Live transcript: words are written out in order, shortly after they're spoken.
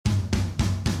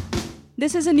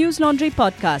This is a News Laundry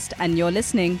podcast, and you're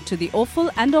listening to the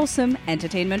Awful and Awesome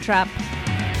Entertainment Wrap.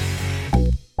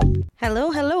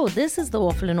 Hello. This is the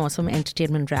Awful and Awesome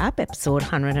Entertainment Wrap, episode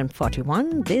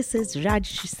 141. This is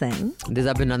Rajshri Sen. This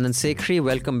is Abhinandan Sekhri.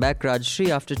 Welcome back, Rajshri,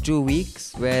 after 2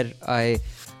 weeks where I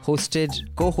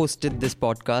co-hosted this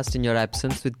podcast in your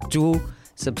absence with 2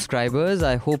 subscribers.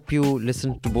 I hope you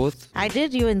listened to both. I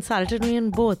did. You insulted me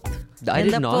in both. I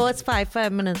did not. In the first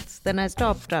 5 minutes. Then I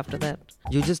stopped after that.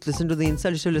 You just listened to the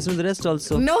insult. You should listen to the rest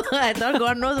also. No, I thought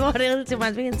God knows what else. You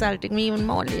must be insulting me even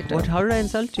more later. What? How did I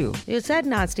insult you? You said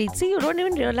nasty. See, you don't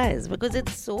even realize because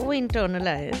it's so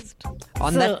internalized.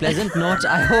 On that pleasant note,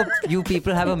 I hope you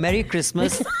people have a Merry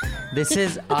Christmas. This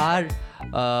is our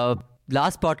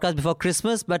last podcast before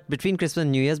Christmas, but between Christmas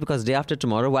and New Year's, because day after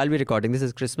tomorrow, while we're recording, this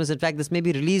is Christmas. In fact, this may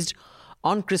be released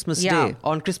on Christmas Day,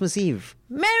 on Christmas Eve.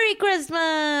 Merry Christmas!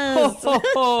 Ho, ho,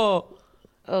 ho.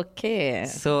 Okay.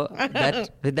 So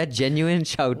with that genuine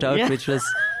shout out, which was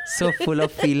so full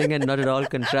of feeling and not at all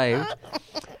contrived,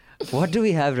 what do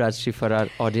we have, Rajshri, for our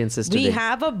audiences today? We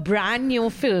have a brand new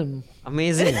film.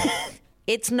 Amazing.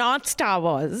 It's not Star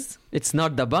Wars. It's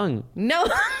not Dabang. No,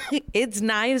 it's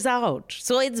Knives Out.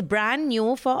 So it's brand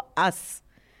new for us,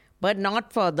 but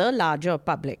not for the larger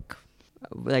public.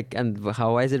 And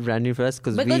how is it brand new for us?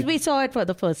 Because we saw it for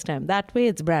the first time. That way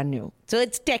it's brand new. So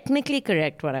it's technically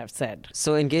correct what I've said.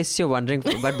 So in case you're wondering,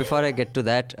 but before I get to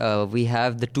that, we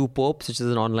have The Two Popes, which is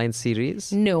an online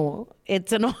series. No,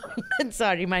 it's an...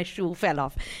 Sorry, my shoe fell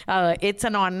off. It's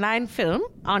an online film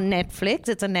on Netflix.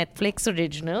 It's a Netflix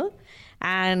original.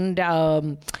 And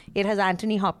it has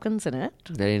Anthony Hopkins in it.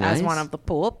 Very nice. As one of the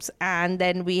popes. And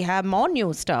then we have more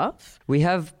new stuff. We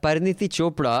have Pariniti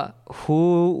Chopra,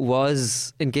 who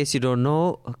was, in case you don't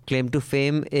know, claim to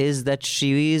fame is that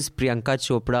she is Priyanka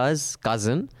Chopra's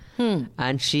cousin.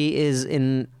 And she is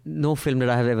in no film that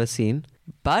I have ever seen.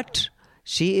 But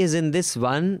she is in this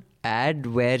one ad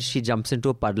where she jumps into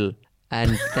a puddle.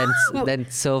 And then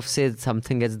Surf says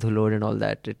something gets dhulod and all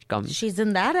that. It comes. She's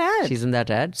in that ad. She's in that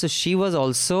ad. So she was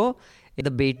also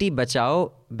the Beti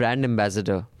Bachao brand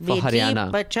ambassador for Haryana.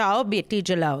 Beti Bachao, Beti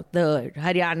Jalao, the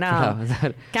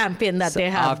Haryana campaign that they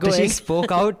have after going. She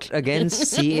spoke out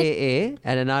against CAA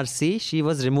and NRC, she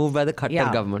was removed by the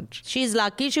Khattar government. She's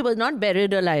lucky she was not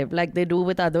buried alive like they do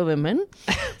with other women.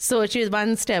 So she's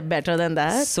one step better than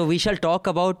that. So we shall talk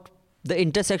about the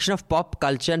intersection of pop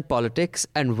culture and politics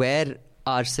and where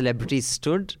our celebrities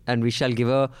stood, and we shall give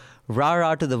a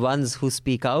rah-rah to the ones who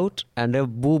speak out and a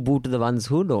boo-boo to the ones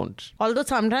who don't. Although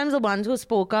sometimes the ones who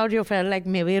spoke out, you felt like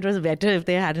maybe it was better if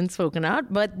they hadn't spoken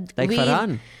out. But like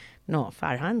Farhan? No,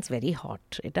 Farhan's very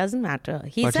hot. It doesn't matter.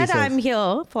 He said, I'm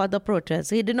here for the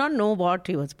protest. He did not know what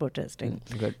he was protesting.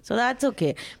 Good. So that's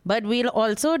okay. But we'll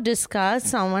also discuss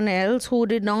someone else who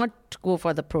did not go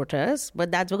for the protest.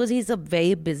 But that's because he's a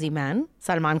very busy man,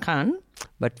 Salman Khan.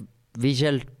 But we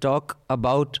shall talk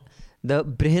about the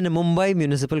Mumbai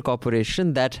Municipal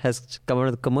Corporation that has come out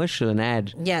of the commercial, an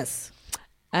ad. Yes.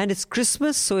 And it's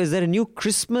Christmas, so is there a new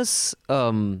Christmas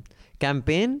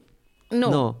campaign?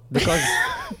 No, because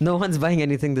no one's buying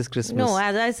anything this Christmas. No,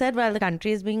 as I said, while the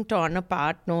country is being torn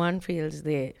apart, no one feels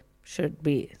they should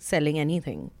be selling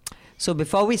anything. So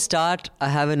before we start, I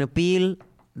have an appeal.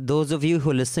 Those of you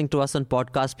who are listening to us on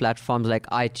podcast platforms like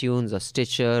iTunes or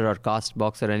Stitcher or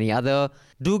Castbox or any other,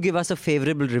 do give us a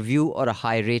favorable review or a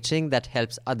high rating that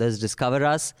helps others discover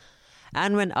us.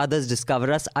 And when others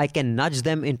discover us, I can nudge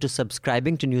them into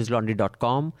subscribing to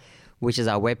newslaundry.com, which is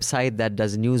our website that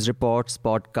does news reports,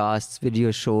 podcasts,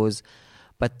 video shows.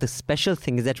 But the special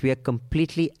thing is that we are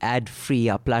completely ad-free.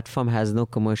 Our platform has no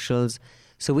commercials.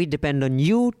 So we depend on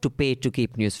you to pay to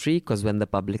keep news free, because when the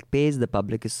public pays, the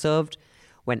public is served.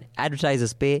 When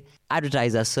advertisers pay,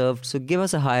 advertisers are served. So give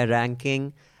us a higher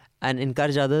ranking and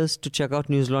encourage others to check out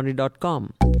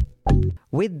newslaundry.com.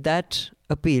 With that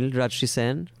appeal, Rajshri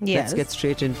Sen, let's get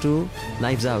straight into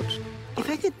Knives Out. If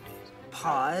I could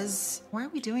pause, why are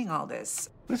we doing all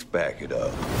this? Let's back it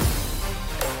up.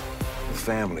 The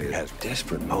family has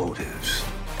desperate motives.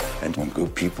 And when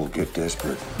good people get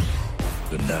desperate,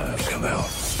 the knives come out.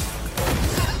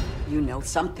 You know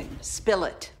something. Spill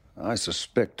it. I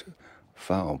suspect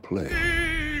foul play.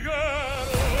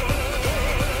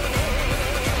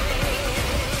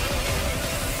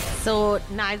 So,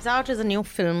 Knives Out is a new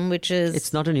film, which is...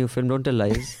 It's not a new film, don't tell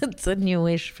lies. It's a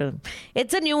newish film.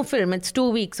 It's a new film. It's 2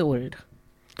 weeks old.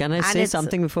 Can I say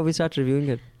something before we start reviewing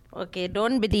it? Okay,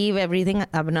 don't believe everything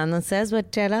Abhinandan says,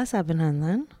 but tell us,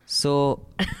 Abhinandan. So,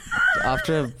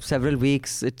 after several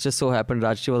weeks, it just so happened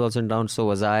Rajshri was also in town, so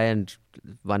was I, and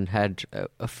one had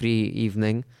a free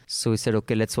evening. So we said,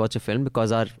 okay, let's watch a film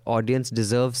because our audience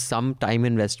deserves some time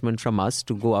investment from us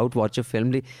to go out, watch a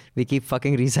film. We keep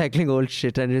fucking recycling old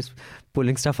shit and just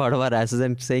pulling stuff out of our asses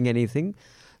and saying anything.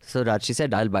 So Rashi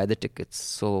said, I'll buy the tickets.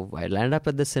 So I landed up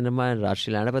at the cinema and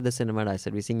Rashi landed up at the cinema and I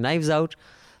said, we're seeing Knives Out.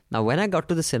 Now, when I got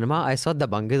to the cinema, I saw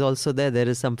Dabangg is also there. There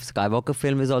is some Skywalker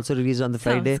film is also released on the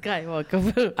Friday.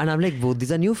 Skywalker film. And I'm like, both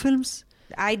these are new films?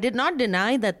 I did not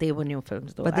deny that they were new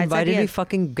films, though. But then I why said did we yes.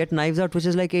 fucking get Knives Out, which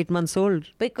is like 8 months old?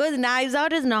 Because Knives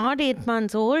Out is not 8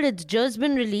 months old. It's just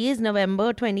been released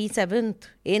November 27th.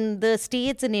 In the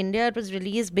States, in India, it was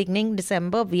released beginning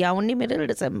December. We are only middle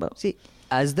December. See,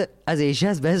 as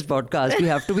Asia's best podcast, we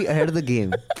have to be ahead of the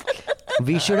game.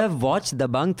 We should have watched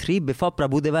Dabangg 3 before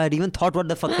Prabhudeva had even thought what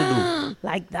the fuck to do.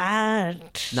 Like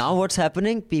that. Now what's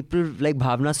happening? People like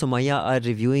Bhavna Somaya are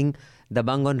reviewing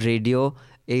Dabangg on radio.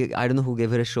 I don't know who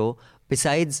gave her a show.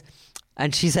 Besides,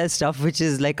 and she says stuff which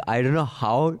is like, I don't know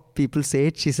how people say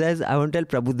it. She says, I want to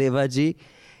tell Prabhudeva ji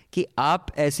कि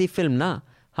आप ऐसी film ना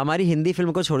हमारी Hindi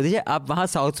film को छोड़ दीजिए आप वहाँ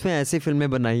साउथ में ऐसी फिल्में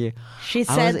बनाइए. She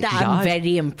said that. I'm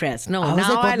very impressed. No,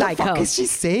 now I like her. What is she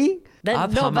saying?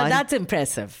 But that's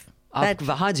impressive. आप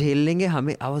वहाँ झेल लेंगे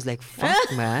हमें. I was like,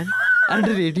 fuck man. And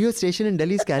a radio station in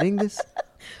Delhi is carrying this.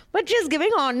 But she's giving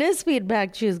honest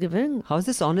feedback. She's giving. How's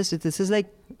this honest? This is like...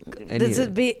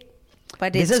 Anyway.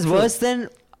 This is worse than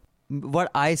what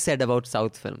I said about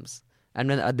South films. And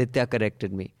when Aditya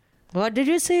corrected me. What did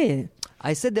you say?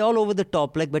 I said they're all over the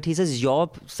top. But he says your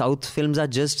South films are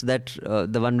just that,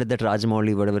 the one with that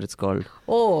Rajamouli, whatever it's called.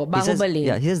 Oh,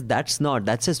 Bahubali. He says that's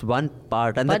just one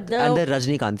part. And the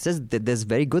Rajnikant says there's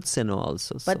very good cinema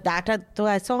also. But that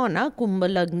I saw, na,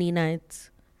 Kumbhalagni Nights.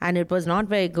 And it was not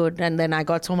very good. And then I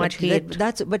got so much hate.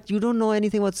 But you don't know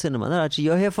anything about cinema. No,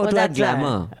 you're here to add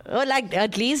glamour. Right.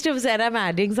 At least you've said I'm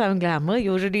adding some glamour.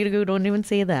 Usually you don't even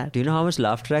say that. Do you know how much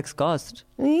laugh tracks cost?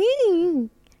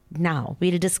 Now,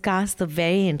 we'll discuss the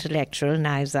very intellectual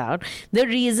Knives Out. The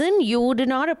reason you did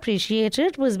not appreciate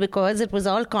it was because it was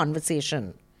all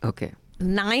conversation. Okay.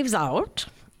 Knives Out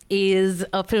is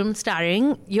a film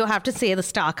starring, you have to say the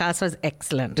star cast was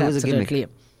excellent. It was absolutely. a gimmick.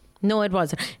 No, it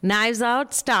wasn't. Knives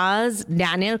Out stars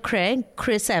Daniel Craig,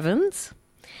 Chris Evans.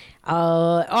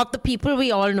 Of the people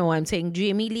we all know, I'm saying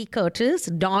Jamie Lee Curtis,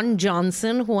 Don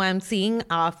Johnson, who I'm seeing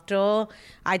after,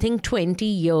 I think, 20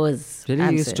 years. Really?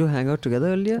 You used to hang out together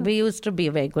earlier? We used to be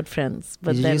very good friends.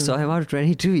 But you saw him after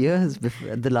 22 years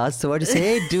before the last. So what do you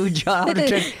say? Hey, dude, job.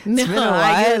 It's been a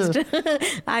while.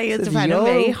 I used to find him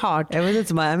very hot. Ever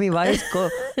since Miami Vice,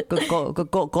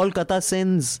 Kolkata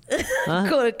Sins. Huh?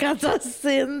 Kolkata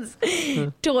Sins.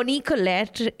 Toni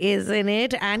Collette is in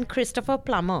it and Christopher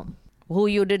Plummer, who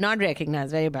you did not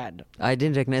recognize. Very bad. I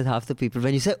didn't recognize half the people.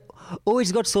 When you say, oh,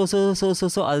 it's got so,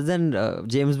 other than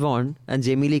James Bond and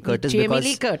Jamie Lee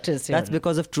Curtis. That's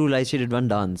because of True Lies. She did one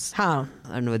dance. How?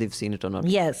 I don't know whether you've seen it or not.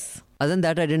 Yes. Other than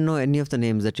that, I didn't know any of the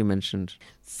names that you mentioned.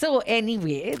 So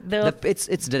anyway,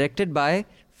 it's directed by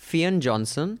Rian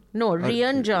Johnson.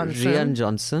 Rian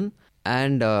Johnson.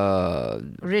 And...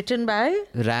 written by?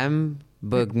 Ram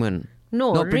Bergman.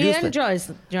 No, Rian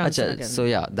Johnson. Achha, so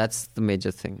yeah, that's the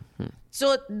major thing.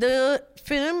 So the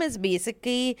film is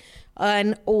basically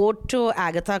an ode to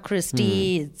Agatha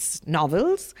Christie's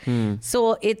novels.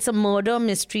 So it's a murder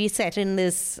mystery set in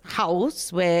this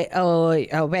house where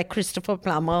Christopher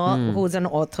Plummer, who's an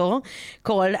author,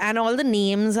 called, and all the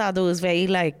names are those very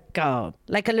like a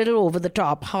little over the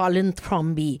top. Harlan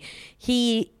Thrombey.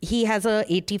 He has a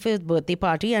 85th birthday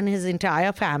party and his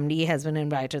entire family has been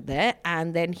invited there,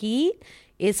 and then he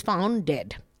is found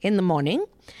dead in the morning.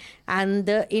 And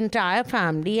the entire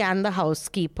family and the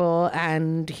housekeeper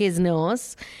and his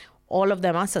nurse, all of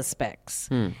them are suspects.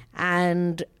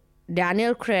 And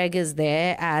Daniel Craig is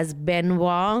there as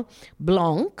Benoit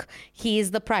Blanc. He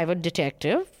is the private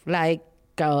detective, like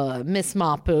Miss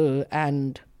Marple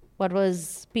and what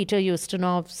was Peter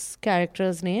Ustinov's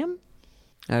character's name?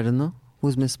 I don't know.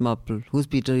 Who's Miss Marple? Who's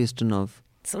Peter Ustinov?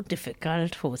 So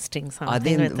difficult hosting something.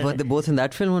 Are they both in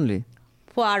that film only?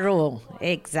 Poirot,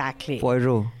 exactly.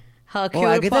 Poirot. Hercule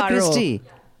Agatha Poirot. Christie.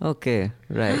 Okay,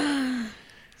 right.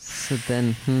 So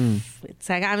then, It's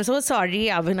like, I'm so sorry,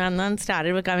 Abhinandan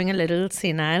started becoming a little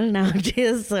senile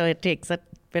nowadays, so it takes a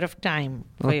bit of time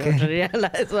for you to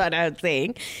realize what I'm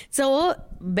saying. So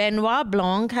Benoit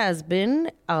Blanc has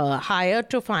been hired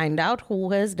to find out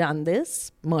who has done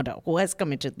this murder, who has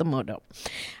committed the murder.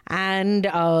 And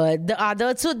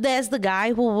so there's the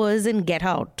guy who was in Get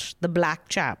Out, the black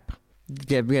chap.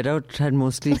 Get Out had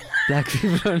mostly black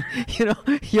people.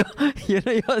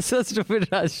 You're so stupid,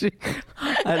 Rashmi.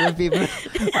 I don't know people.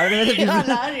 I don't know the people. You're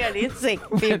not really sick,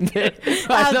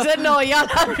 people. No, you're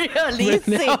not really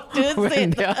sick to say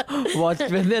that.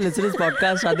 When they listen to this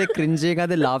podcast, are they cringing? Are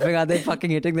they laughing? Are they fucking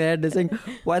hitting their head? They're saying,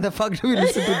 why the fuck do we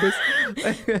listen to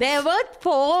this? There were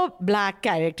 4 black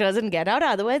characters in Get Out.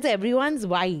 Otherwise, everyone's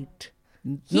white.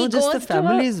 No, just the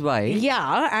family is white.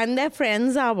 Yeah, and their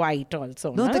friends are white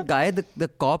also. No, the guy, the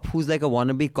cop who's like a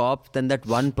wannabe cop, then that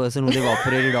one person who they've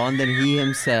operated on, then he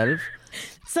himself.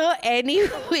 So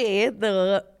anyway,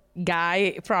 the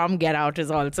guy from Get Out is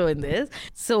also in this.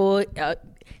 So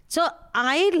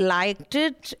I liked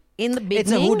it in the beginning.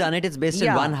 It's a whodunit. It's based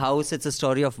in one house. It's a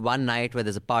story of one night where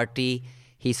there's a party.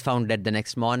 He's found dead the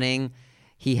next morning.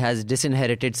 He has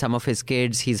disinherited some of his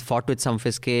kids. He's fought with some of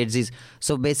his kids.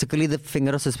 So basically the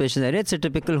finger of suspicion area, it's a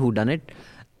typical whodunit.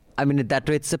 I mean, that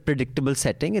way it's a predictable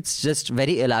setting. It's just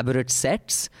very elaborate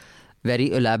sets,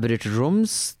 very elaborate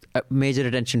rooms, major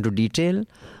attention to detail.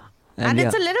 And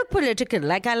it's a little political.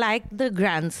 Like I like the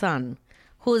grandson,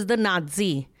 who's the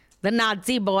Nazi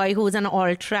boy who's an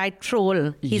alt-right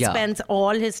troll. He spends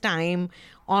all his time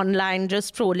online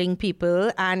just trolling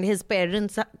people, and his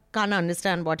parents can't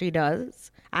understand what he does.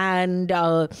 And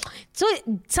so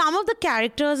some of the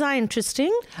characters are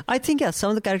interesting. I think, some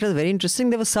of the characters are very interesting.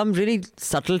 There were some really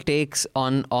subtle takes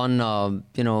on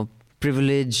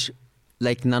privilege.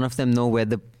 Like none of them know where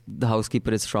the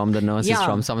housekeeper is from, the nurse is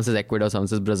from. Someone says Ecuador, someone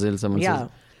says Brazil, someone says...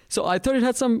 So I thought it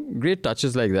had some great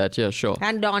touches like that. Yeah, sure.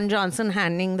 And Don Johnson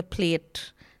handing the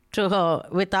plate to her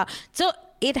with her. So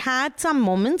it had some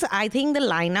moments. I think the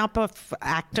lineup of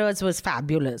actors was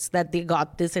fabulous, that they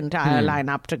got this entire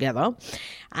lineup together.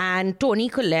 And Toni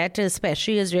Collette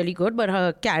especially is really good, but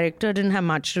her character didn't have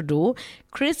much to do.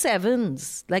 Chris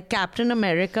Evans, like Captain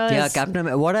America. Yeah, Captain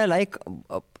America. What I like,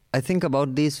 I think,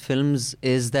 about these films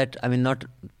is that, I mean, not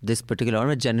this particular one,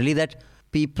 but generally that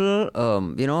people,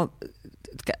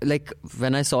 like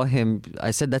when I saw him,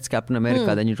 I said that's Captain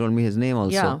America. Then you told me his name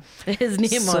also. Yeah, his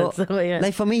name also. Yeah.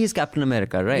 Like for me, he's Captain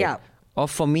America, right? Yeah. Or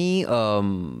for me,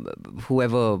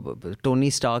 whoever Tony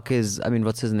Stark is, I mean,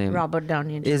 what's his name? Robert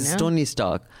Downey Jr. Is Tony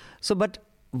Stark. So, but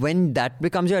when that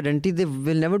becomes your identity, they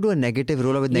will never do a negative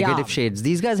role or with negative shades.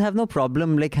 These guys have no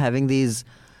problem like having these.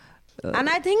 And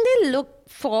I think they look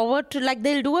forward to, like,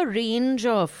 they'll do a range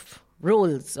of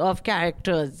roles of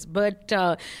characters, but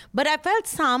I felt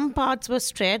some parts were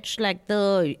stretched, like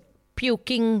the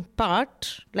puking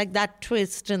part, like that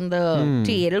twist in the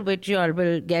tail, which you all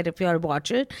will get if you all watch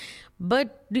it.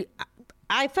 But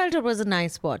I felt it was a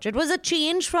nice watch. It was a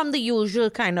change from the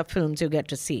usual kind of films you get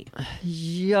to see.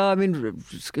 Yeah, I mean,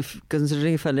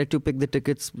 considering if I let you pick the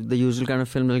tickets, the usual kind of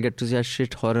film you'll get to see are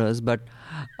shit horrors. But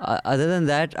other than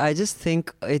that, I just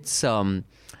think it's...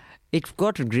 It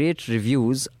got great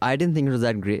reviews. I didn't think it was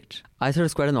that great. I thought it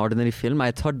was quite an ordinary film.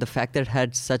 I thought the fact that it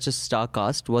had such a star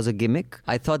cast was a gimmick.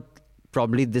 I thought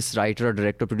probably this writer or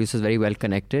director producer is very well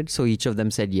connected, so each of them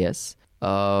said yes.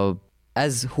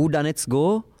 As whodunits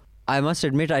go, I must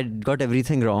admit I got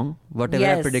everything wrong, whatever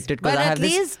I predicted. Because I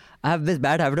have this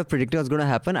bad habit of predicting what's going to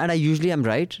happen, and I usually am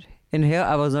right. In here,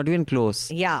 I was not even close.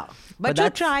 Yeah. But you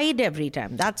tried every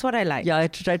time. That's what I like. Yeah, I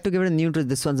tried to give it a new twist.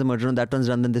 This one's a murder, that one's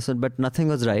done, then this one. But nothing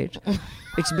was right.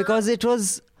 It's because it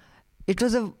was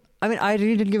I mean, I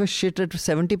really didn't give a shit at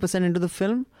 70% into the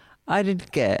film. I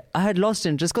didn't care. I had lost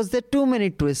interest because there are too many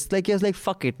twists. Like, I was like,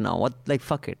 fuck it now.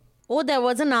 Fuck it. Oh, there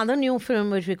was another new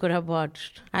film which we could have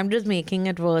watched. I'm just making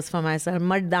it worse for myself.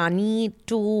 Mardani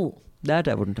 2. That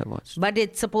I wouldn't have watched. But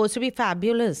it's supposed to be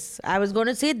fabulous. I was going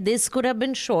to say this could have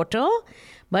been shorter,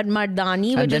 but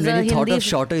Mardani, which is a Hindi... thought of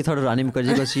shorter, you thought of Rani Mukherjee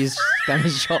because she's kind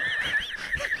of short.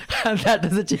 And that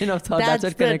is a chain of thought. That's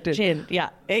what connected. Chain. Yeah,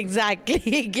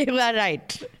 exactly. You are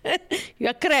right. You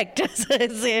are correct, as I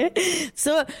say.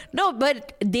 So, no,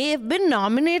 but they've been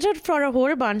nominated for a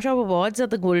whole bunch of awards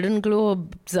at the Golden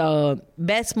Globes.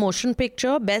 Best Motion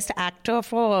Picture, Best Actor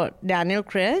for Daniel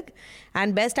Craig,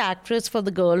 and Best Actress for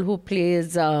the girl who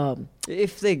plays...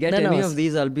 if they get any of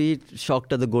these, I'll be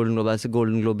shocked at the Golden Globe. I say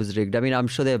Golden Globe is rigged. I mean, I'm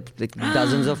sure there are like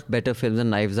dozens of better films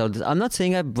and Knives Out. I'm not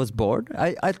saying I was bored.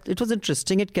 It was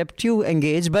interesting. It kept you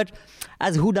engaged. But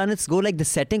as whodunits go, like the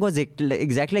setting was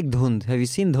exactly like Dhund. Have you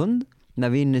seen Dhund?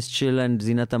 Naveen Nischal and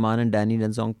Zeenat Aman and Danny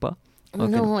Denzongpa. Okay.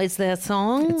 No, is there a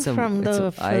song from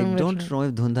the film? I don't know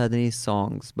if Dhund had any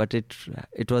songs, but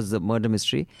it was a murder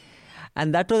mystery.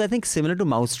 And that was, I think, similar to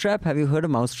Mousetrap. Have you heard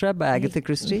of Mousetrap by Agatha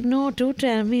Christie? No, do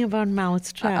tell me about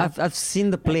Mousetrap. I've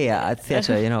seen the play at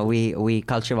theatre. You know, we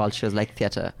culture vultures like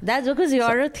theatre. That's because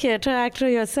you're a theatre actor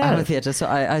yourself. I'm a theatre, so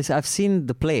I've seen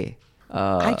the play.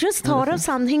 I just thought of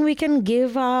something we can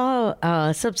give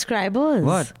our subscribers.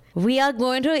 What? We are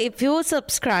going to, if you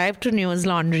subscribe to News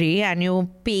Laundry and you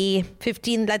pay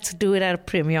 15, let's do it at a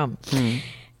premium.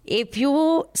 If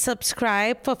you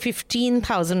subscribe for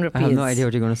 15,000 rupees. I have no idea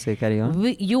what you're going to say. Carry on.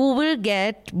 We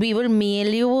will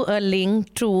mail you a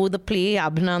link to the play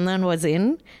Abhinandan was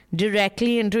in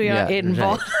directly into your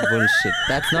inbox. Right. Bullshit.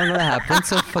 That's not going to happen,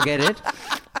 so forget it.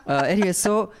 Anyway,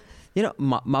 so,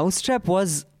 Mousetrap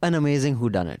was an amazing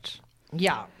whodunit.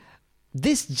 Yeah.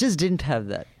 This just didn't have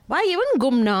that. Why, even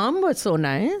Gumnam was so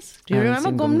nice. Do you I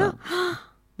haven't remember seen Gumnam?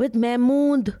 With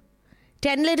Mahmood.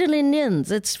 10 Little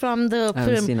Indians. It's from the I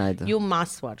haven't film. seen either. You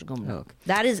must watch Gumnam. Okay.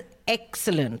 That is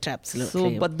excellent,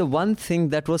 absolutely. So, but the one thing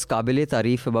that was Kabile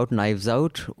Tarif about Knives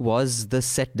Out was the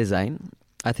set design.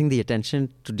 I think the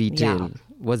attention to detail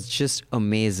was just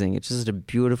amazing. It's just a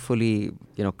beautifully,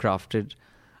 crafted.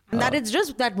 And that it's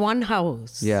just that one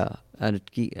house. Yeah, and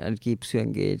it keeps you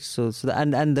engaged. So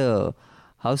and the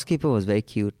housekeeper was very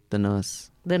cute. The nurse.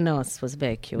 The nurse was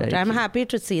very cute. Very I'm cute. happy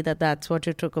to see that that's what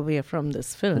you took away from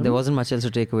this film. There wasn't much else to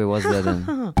take away, was there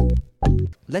then?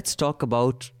 Let's talk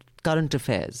about current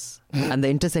affairs and the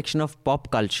intersection of pop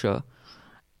culture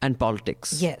and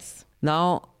politics. Yes.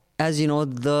 Now, as you know,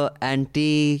 the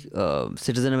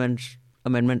anti-Citizen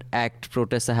Amendment Act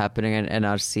protests are happening and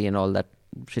NRC and all that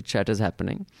shit chat is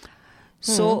happening.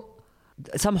 So,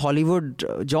 some Hollywood,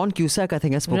 John Cusack, I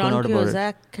think, has spoken out about it. John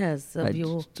Cusack has a Right.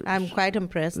 view. I'm quite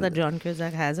impressed that John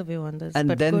Cusack has a view on this. And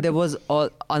but then good. there was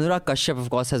Anurag Kashyap, of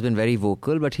course, has been very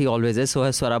vocal, but he always is. So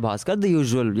has Swara Bhaskar, the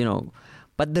usual,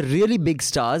 But the really big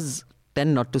stars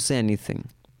tend not to say anything.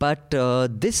 But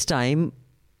this time,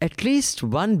 at least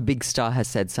one big star has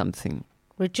said something.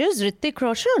 Which is Hrithik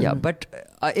Roshan. Yeah, but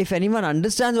if anyone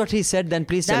understands what he said, then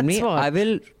please tell That's me. what. I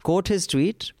will quote his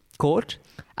tweet. Quote,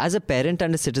 as a parent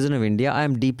and a citizen of India, I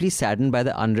am deeply saddened by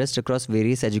the unrest across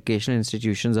various educational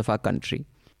institutions of our country.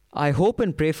 I hope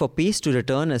and pray for peace to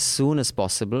return as soon as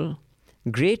possible.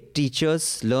 Great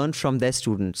teachers learn from their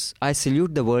students. I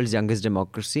salute the world's youngest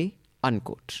democracy.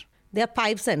 Unquote. There are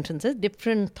 5 sentences,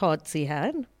 different thoughts he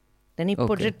had. Then he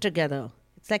put Okay. it together.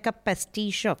 It's like a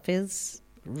pastiche of his...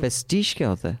 Prestige क्या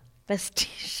होता है?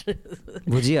 Pastiche.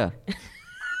 Bhujia.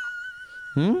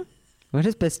 What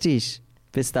is prestige?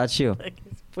 Pistachio.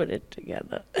 He's put it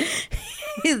together.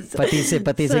 It's- पतीसे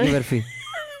की barfi.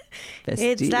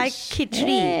 It's like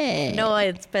khichdi. No,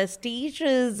 it's pastiche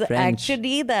is French.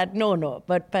 actually that. No.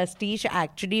 But pastiche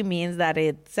actually means that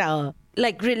it's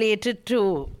like related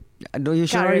to... No, you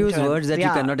should not Current use trends, words that you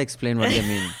yeah. cannot explain what they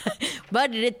mean.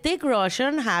 But Hrithik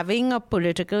Roshan having a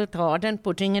political thought and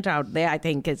putting it out there, I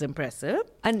think is impressive.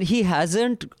 And he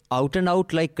hasn't out and out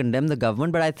condemned the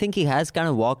government, but I think he has kind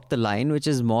of walked the line, which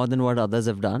is more than what others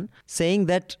have done, saying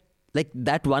that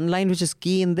that one line which is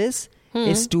key in this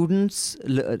is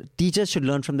teachers should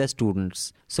learn from their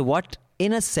students. So what,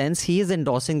 in a sense, he is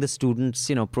endorsing the students,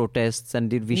 protests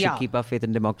and we should Yeah. keep our faith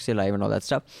in democracy alive and all that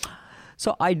stuff.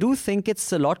 So I do think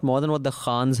it's a lot more than what the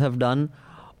Khans have done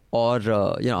or,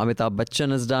 Amitabh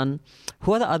Bachchan has done.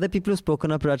 Who are the other people who've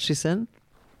spoken up, Rajshri Sen?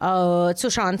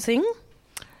 Sushant Singh,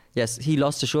 Yes, he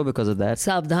lost the show because of that.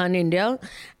 Savdhan India,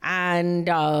 and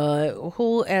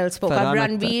who else spoke up?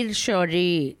 Farhan Ranveer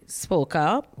Shori spoke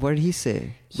up. What did he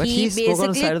say? But He he spoke on the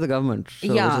basically- side of the government.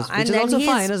 So Yeah, which and is then also he's-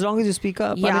 fine as long as you speak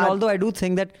up. I mean, Yeah. although I do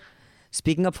think that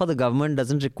speaking up for the government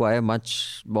doesn't require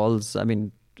much balls. I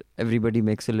mean, everybody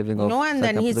makes a living off No, and speaking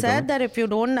then up he for the said government. that if you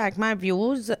don't like my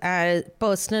views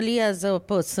personally as a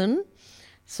person,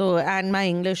 and my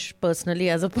English personally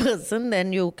as a person,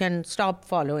 then you can stop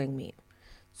following me.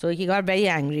 So he got very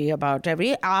angry about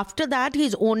after that,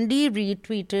 he's only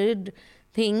retweeted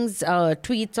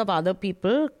tweets of other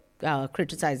people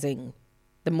criticizing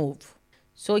the move.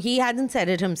 So he hasn't said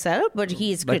it himself, but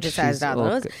he's But criticized she's-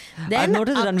 others. okay. Then I've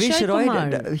noticed Ranveer Akshay Kumar.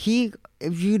 Shroy,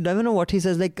 you never know what he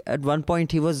says. Like at one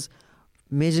point he was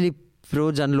majorly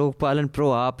pro Jan Lokpal and pro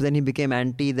AAP, then he became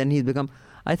anti, then he's become...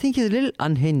 I think he's a little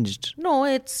unhinged. No,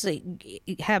 it's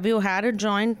have you had a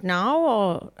joint now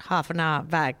or half an hour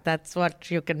back? That's what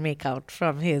you can make out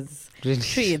from his Really?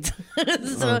 tweets.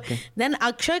 So Okay. then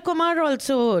Akshay Kumar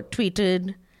also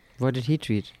tweeted, What did he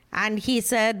tweet? and he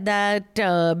said that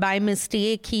by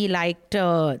mistake he liked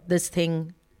this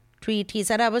tweet. He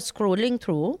said, I was scrolling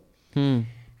through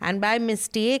and by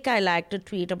mistake I liked a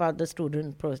tweet about the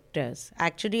student protest.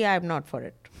 Actually, I'm not for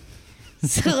it.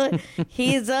 So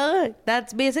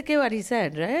that's basically what he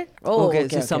said, right? Oh, okay,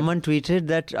 so someone tweeted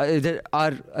that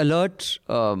our alert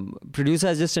producer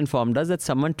has just informed us that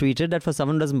someone tweeted that for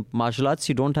someone who does martial arts,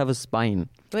 you don't have a spine.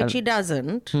 Which he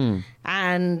doesn't.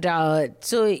 And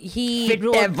so he Fit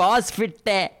wrote... boss, fit.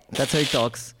 That's how he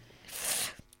talks.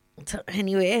 So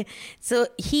anyway, so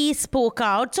he spoke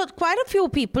out. So quite a few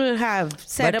people have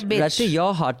said But a bit. Rashmi,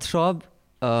 your heartthrob,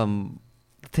 the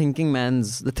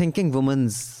thinking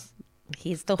woman's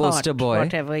He's the poster hot, boy,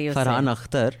 whatever you Farhan say.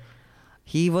 Akhtar.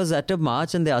 He was at a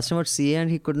march and they asked him about CA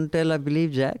and he couldn't tell, I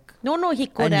believe, Jack. No, he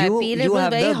could And have. you, Feel it you was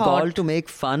have very the hot. gall to make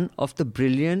fun of the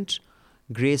brilliant,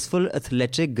 graceful,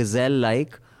 athletic,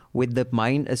 gazelle-like, with the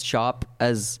mind as sharp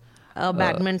as... A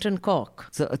badminton cork.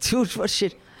 So, dude, what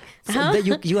shit? So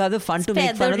you have the fun to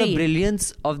make fun of the Feathery.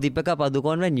 brilliance of Deepika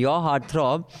Padukone when your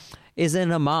heartthrob is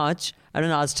in a march and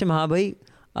then asked him, हाँ भाई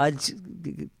आज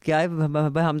क्या है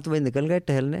भाई हम तो भाई निकल गए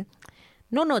टहलने.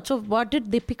 No. So what did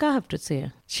Deepika have to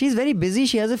say? She's very busy.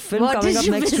 She has a film What coming is up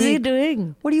she next busy week.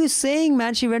 doing? What are you saying,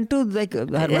 man? She went to like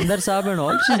Harmandir Sahib and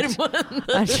all.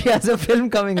 And she has a film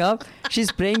coming up.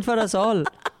 She's praying for us all.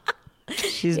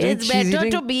 It's better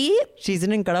to be. She's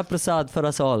eating Kada Prasad for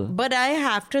us all. But I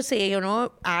have to say,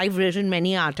 I've written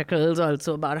many articles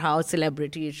also about how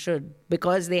celebrities should,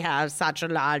 because they have such a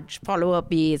large follower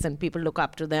base and people look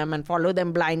up to them and follow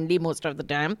them blindly most of the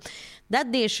time,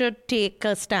 that they should take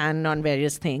a stand on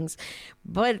various things.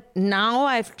 But now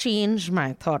I've changed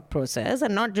my thought process,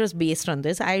 and not just based on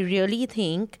this. I really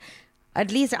think at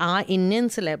least our Indian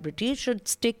celebrities should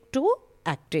stick to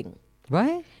acting.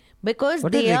 Why? Because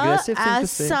What a they are regressive thing to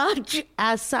say.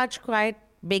 as such quite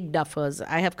big duffers.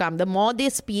 I have come. The more they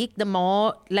speak, the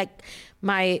more, like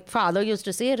my father used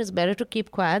to say, it is better to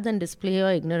keep quiet than display your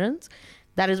ignorance.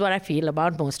 That is what I feel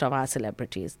about most of our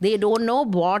celebrities. They don't know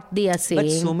what they are saying.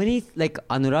 But so many, like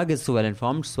Anurag is so well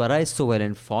informed, Swara is so well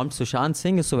informed, Sushant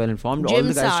Singh is so well informed. Jim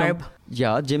all the guys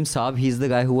Saab. Jim Saab, he's the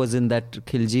guy who was in that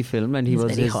Khilji film and he He's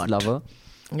was very his hot. lover.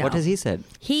 Yeah. What has he said?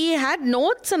 He had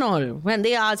notes and all. When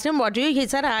they asked him, what do you? He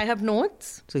said, I have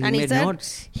notes. So he and made said,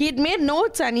 notes? He'd made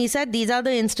notes and he said, these are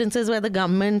the instances where the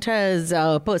government has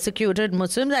persecuted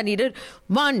Muslims. And he did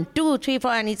 1, 2, 3,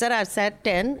 4. And he said, I've said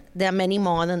 10. There are many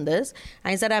more than this.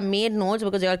 And he said, I made notes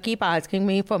because you all keep asking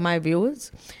me for my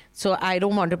views. So I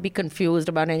don't want to be confused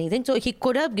about anything. So he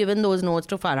could have given those notes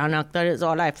to Farhan Akhtar is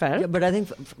all I felt. Yeah, but I think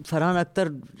Farhan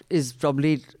Akhtar is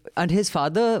probably... And his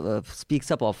father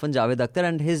speaks up often, Javed Akhtar,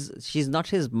 and she's not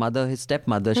his mother, his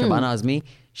stepmother, Shabana Azmi.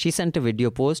 She sent a video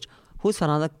post. Who's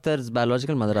Farhan Akhtar's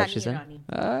biological mother, Hani actually? Irani.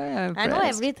 I'm I know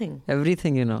impressed. everything.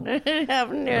 Everything, you know. I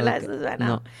haven't realized this by now.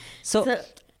 No. So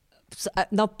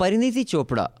now Pariniti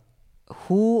Chopra,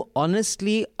 who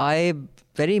honestly, I'm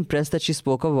very impressed that she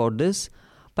spoke about this,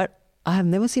 but I have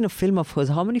never seen a film of hers.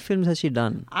 How many films has she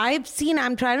done? I'm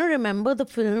trying to remember the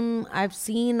film I've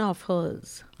seen of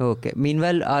hers. Okay.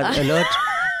 Meanwhile, our alert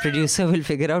producer will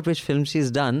figure out which film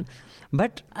she's done.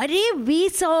 But We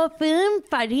saw a film,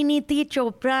 Pariniti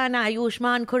Chopra and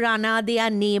Ayushmann Khurrana, they are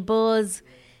neighbors.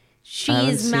 haven't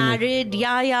She's seen married,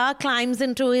 climbs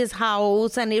into his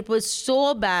house, and it was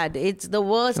so bad. It's the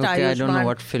worst okay, Ayushmann. I don't know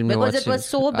what film you watched. Because it was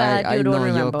so bad, I you don't know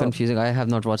remember. You're confusing. I have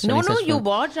not watched No, any such you film.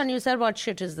 watched and you said, what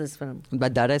shit is this film?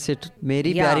 But that I said,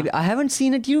 Meri Yeah. Pyari. I haven't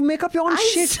seen it. You make up your own I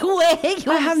shit. swear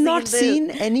you I have not this.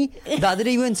 seen any. The other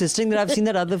day you were insisting that I've seen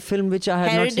that other film which I had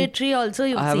not seen. Hereditary also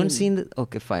you've I haven't seen. seen.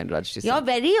 Okay, fine, Rajshri. You're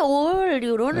very old.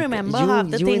 You don't remember you,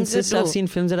 half the you things insist you do. I've seen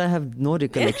films that I have no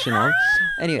recollection of.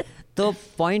 Anyway, the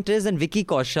point is, and Vicky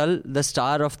Kaushal, the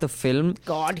star of the film,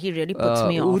 God, he really puts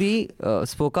me off. Uri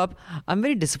spoke up. I'm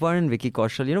very disappointed in Vicky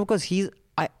Kaushal, because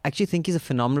I actually think he's a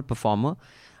phenomenal performer.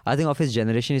 I think of his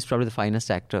generation, he's probably the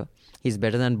finest actor. He's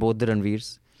better than both the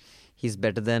Ranveers. He's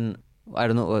better than, I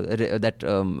don't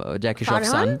know, Jackie Shroff's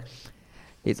son.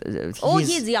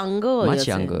 He's younger. Much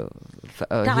you're saying. younger.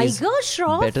 Tiger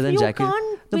Shroff? Better than You Jackie.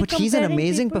 can't No, be but he's an comparing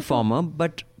amazing people to- performer.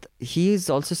 But he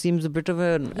also seems a bit of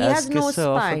an He has no ass-kisser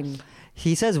of a- spine.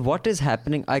 He says, "What is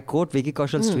happening?" I quote Vicky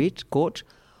Kaushal's tweet. Quote: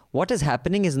 "What is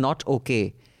happening is not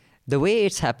okay. The way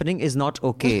it's happening is not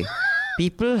okay.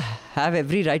 People have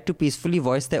every right to peacefully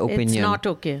voice their opinion. It's not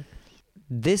okay.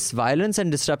 This violence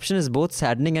and disruption is both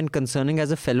saddening and concerning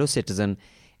as a fellow citizen.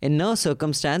 In no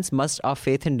circumstance must our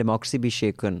faith in democracy be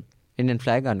shaken." Indian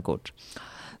flag, unquote.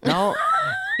 Now,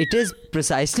 it is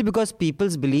precisely because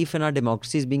people's belief in our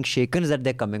democracy is being shaken is that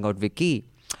they're coming out. Vicky,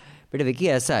 बेटा विकी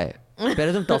ऐसा है,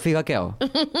 पहले तुम toffee का क्या हो,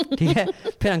 ठीक है,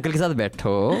 फिर अंकल के साथ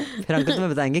बैठो, फिर अंकल तुम्हें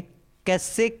बताएंगे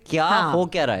कैसे क्या हो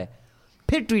क्या रहा है,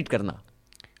 फिर ट्वीट करना.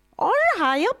 Or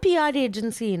hire PR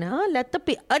agency, na?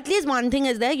 At least one thing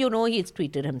is there, he's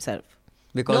tweeted himself.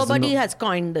 Because nobody has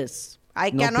coined this. I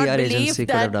no cannot PR believe agency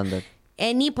could have done that.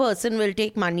 any person will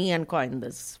take money and coin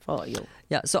this for you.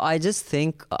 Yeah, so I just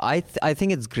think I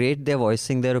think it's great they're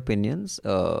voicing their opinions,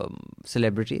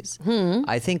 celebrities.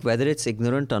 I think whether it's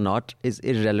ignorant or not is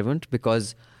irrelevant,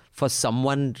 because for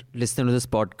someone listening to this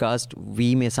podcast,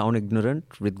 we may sound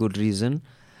ignorant with good reason.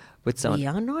 with someone. We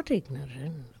are not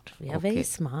ignorant. We are very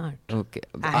smart. Okay.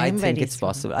 I am think very it's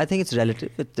smart. possible. I think it's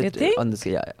relative. You think? On this,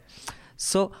 yeah.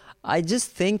 So I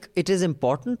just think it is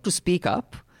important to speak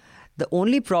up. The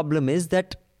only problem is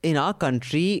that in our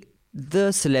country,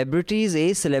 the celebrities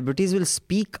will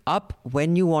speak up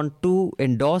when you want to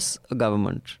endorse a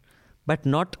government, but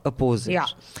not oppose it. Yeah.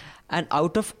 And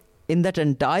in that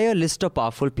entire list of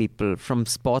powerful people, from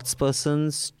sports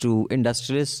persons to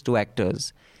industrialists to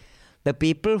actors, the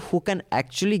people who can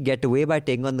actually get away by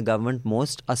taking on the government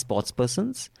most are sports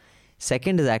persons.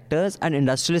 Second is actors, and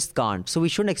industrialists can't. So we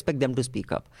shouldn't expect them to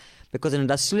speak up, because an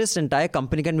industrialist's entire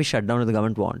company can be shut down if the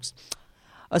government wants.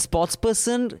 A sports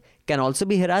person can also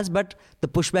be harassed, but the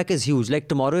pushback is huge. Like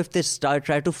tomorrow, if they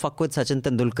try to fuck with Sachin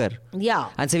Tendulkar,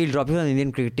 and say we'll drop you from the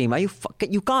Indian cricket team,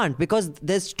 you can't, because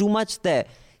there's too much there.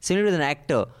 Similar with an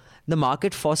actor, the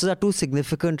market forces are too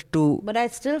significant to. But I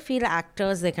still feel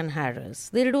actors, they can harass.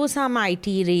 They'll do some IT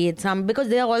raid, because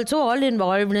they are also all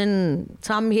involved in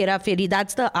some hera-feri.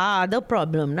 That's the other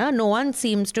problem. No one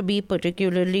seems to be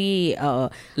particularly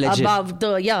above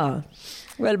the.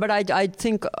 Well, but I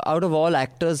think out of all,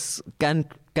 actors can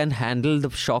handle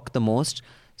the shock the most.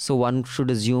 So one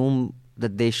should assume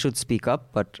that they should speak up,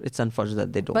 but it's unfortunate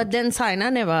that they don't. But then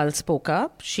Saina Nehwal spoke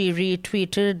up. She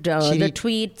retweeted the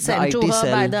tweet sent to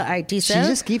her by the IT cell. She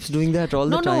just keeps doing that all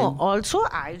the time. No. Also,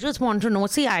 I just want to know.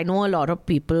 See, I know a lot of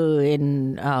people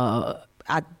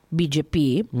at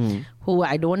BJP who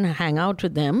I don't hang out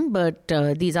with them, but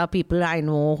these are people I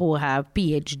know who have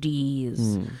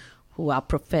PhDs, who are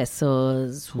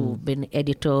professors, who've been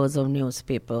editors of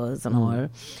newspapers and all.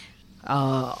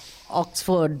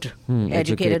 Oxford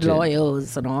educated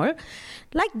lawyers and all.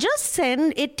 Like, just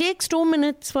send, it takes 2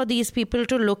 minutes for these people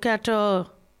to look at a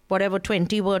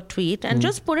 20-word tweet and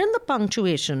just put in the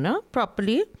punctuation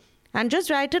properly and just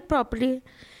write it properly.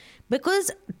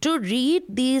 Because to read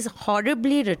these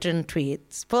horribly written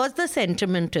tweets, first the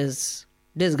sentiment is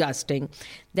disgusting,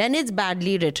 then it's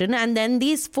badly written, and then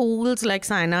these fools like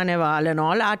Saina Nehwal and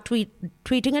all are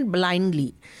tweeting it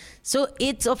blindly. So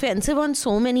it's offensive on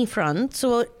so many fronts.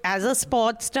 So as a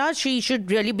sports star, she should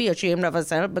really be ashamed of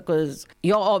herself, because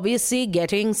you're obviously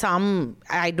getting some,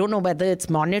 I don't know whether it's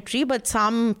monetary, but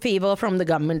some favor from the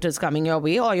government is coming your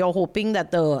way, or you're hoping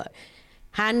that the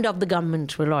hand of the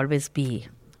government will always be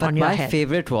on your head. My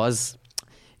favorite was,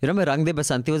 Rang De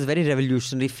Basanti was a very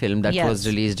revolutionary film that was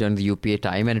released during the UPA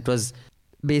time, and it was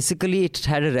basically, it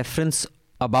had a reference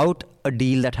about a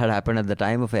deal that had happened at the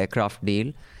time, of aircraft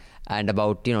deal. And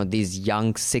about, these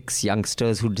 6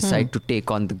 youngsters who decide to take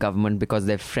on the government because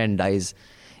their friend dies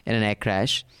in an air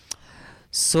crash.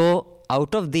 So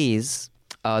out of these,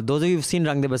 those of you who've seen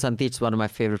Rang De Basanti, it's one of my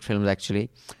favorite films actually.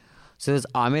 So there's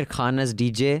Amir Khan as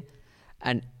DJ.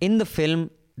 And in the film,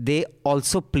 they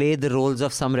also play the roles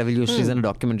of some revolutionaries in a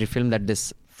documentary film that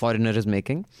this foreigner is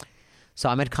making. So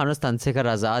Amir Khan was Tansekar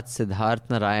Azad, Siddharth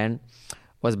Narayan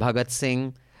was Bhagat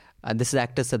Singh. And this is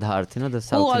actor Siddharth, the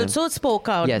South who also spoke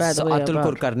out, by the so way. Atul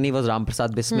Kulkarni was Ram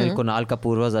Prasad Bismil, Kunal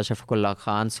Kapoor was Ashfaqullah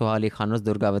Khan, Sohali Khan was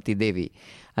Durgavati Devi,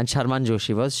 and Sharman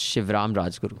Joshi was Shivram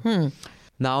Rajguru.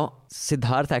 Now,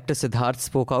 actor Siddharth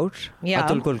spoke out,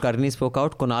 Atul Kulkarni spoke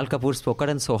out, Kunal Kapoor spoke out,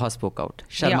 and Soha spoke out.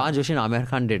 Sharman Joshi and Amir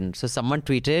Khan didn't. So someone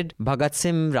tweeted, Bhagat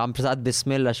Singh, Ram Prasad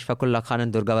Bismil, Ashfaqullah Khan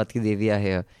and Durgavati Devi are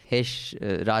here. Hey,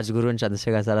 Rajguru and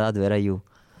Chandrasekhar Azad, where are you?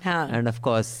 And of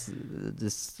course,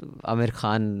 this Amir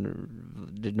Khan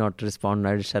did not respond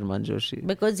to Sharman Joshi.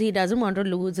 Because he doesn't want to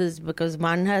lose because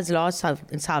one has lost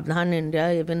Savdhan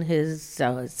India, even his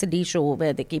city show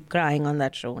where they keep crying on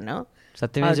that show, no?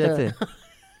 Satyam Jayate.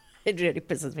 It really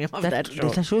pisses me off, that show.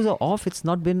 The shows are off. It's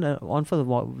not been on for the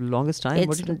longest time.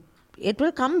 It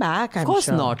will come back, I'm sure. Of course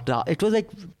sure. not. It was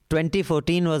like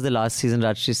 2014 was the last season,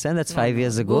 Rajshri Sen. That's 5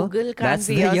 years ago. Google can't That's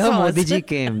be the your year source. Modi ji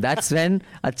came. That's when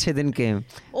Achhe Din came.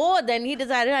 Oh, then he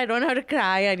decided I don't have to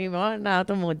cry anymore. Now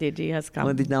the Modi ji has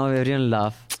come. Now everyone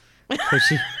laugh.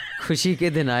 Khushi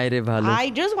ke din aaye re bhalo.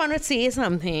 I just want to say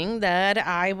something that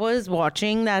I was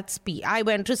watching that speech. I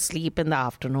went to sleep in the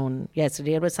afternoon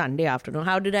yesterday. It was Sunday afternoon.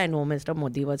 How did I know Mr.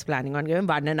 Modi was planning on giving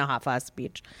 1.5 hour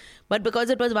speech? But because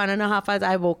it was 1.5 hours,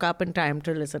 I woke up in time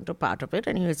to listen to part of it,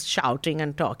 and he was shouting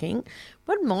and talking.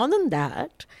 But more than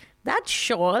that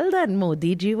shawl that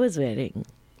Modi ji was wearing.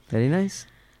 Very nice.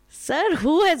 Sir,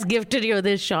 who has gifted you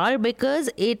this shawl?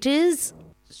 Because it is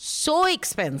so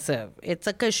expensive. It's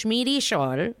a Kashmiri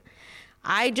shawl.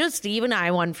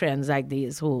 I want friends like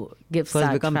these who give such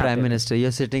First become Prime Minister.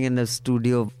 You're sitting in the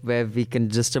studio where we can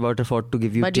just about afford to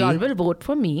give you tea. But y'all will vote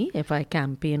for me if I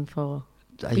campaign for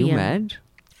Are PM. you mad?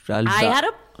 I had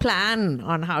a plan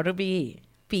on how to be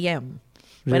PM.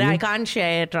 But Really? I can't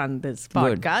share it on this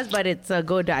Good. podcast, but it's a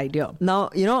good idea. Now,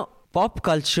 pop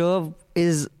culture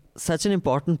is such an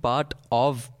important part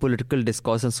of political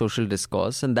discourse and social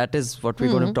discourse, and that is what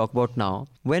we're going to talk about now.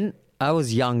 When I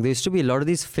was young, there used to be a lot of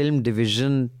these film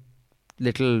division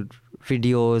little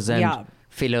videos and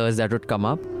fillers that would come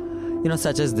up,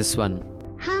 such as this one.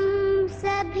 हम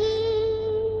सभी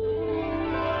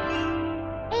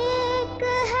एक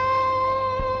है,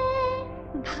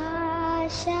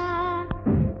 भाषा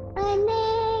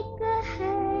अनेक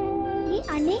है। ये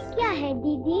अनेक क्या है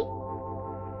दीदी?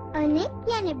 अनेक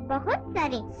यानी बहुत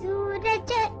सारे।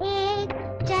 सूरज एक,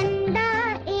 चंदा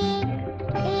एक,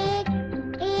 एक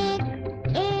एक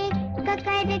एक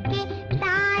करके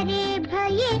तारे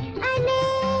भये अनेक।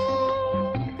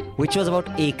 Which was about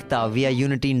Ekta. We are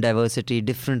unity in diversity,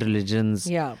 different religions.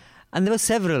 Yeah. And there were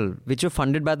several which were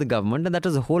funded by the government, and that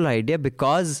was the whole idea,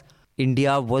 because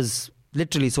India was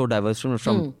literally so diverse from a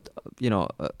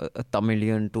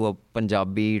Tamilian to a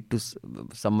Punjabi to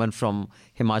someone from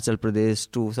Himachal Pradesh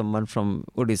to someone from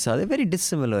Odisha. They're very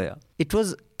dissimilar. Yeah. It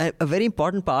was a very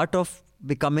important part of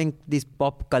becoming these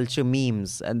pop culture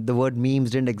memes, and the word memes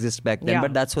didn't exist back then,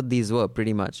 but that's what these were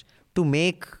pretty much, to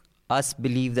make us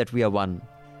believe that we are one.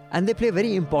 And they play a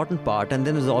very important part. And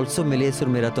then there's also Mile Sur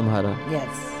Mera Tumhara. Yes.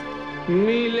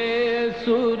 मिले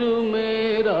सुर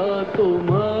मेरा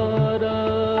तुम्हारा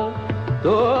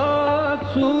तो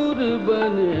सुर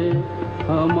बने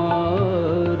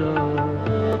हमारा,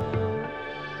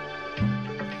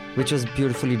 which was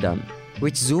beautifully done,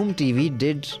 which Zoom TV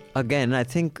did again. I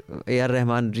think A.R.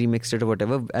 Rahman remixed it or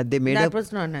whatever. They made That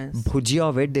was not nice. bhujia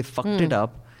of it. They fucked it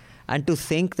up. And to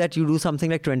think that you do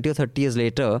something like 20 or 30 years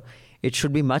later, it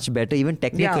should be much better, even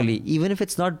technically. Yeah. Even if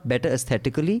it's not better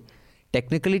aesthetically,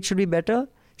 technically it should be better.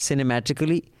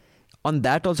 Cinematically, on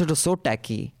that also it was so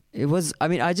tacky. It was,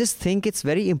 I just think it's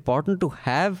very important to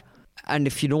have, and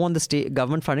if you don't want the state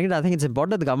government funding it, I think it's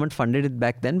important that the government funded it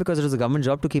back then, because it was a government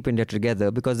job to keep India together,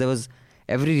 because there was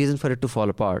every reason for it to fall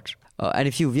apart. And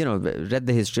if you've, read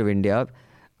the history of India,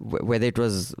 whether it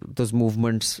was those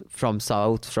movements from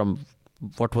south, from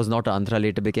what was not Andhra,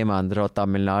 later became Andhra or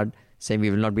Tamil Nadu, saying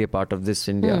we will not be a part of this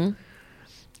India.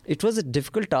 It was a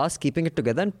difficult task keeping it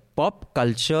together, and pop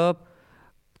culture,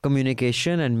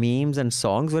 communication and memes and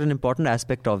songs were an important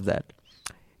aspect of that.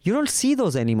 You don't see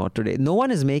those anymore today. No one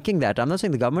is making that. I'm not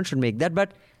saying the government should make that,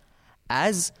 but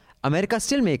as America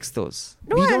still makes those.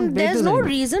 No, We don't and make there's those no anymore.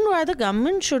 reason why the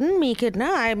government shouldn't make it.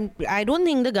 I don't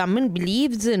think the government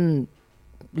believes in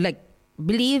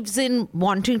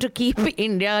wanting to keep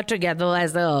India together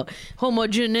as a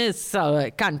homogeneous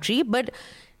country, but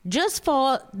just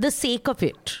for the sake of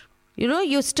it.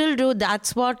 You still do.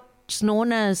 That's what's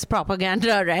known as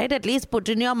propaganda, right? At least put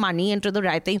in your money into the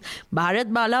right things.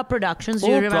 Bharat Bala Productions, do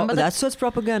you remember that? That's what's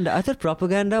propaganda. I thought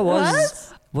propaganda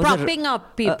was propping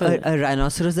up people. A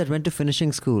rhinoceros that went to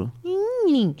finishing school.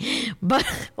 But,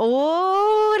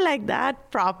 like that,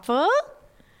 proper?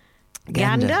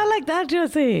 Ganda. Ganda like that, you're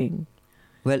saying?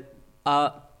 Well,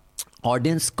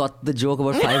 audience caught the joke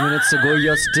about 5 minutes ago.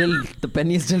 The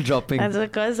penny is still dropping. That's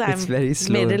because It's I'm very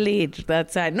slow. middle-aged.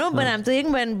 That's why. No, but I'm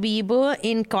saying when we were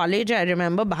in college, I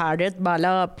remember Bharat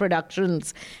Bala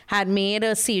Productions had made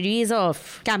a series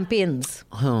of campaigns,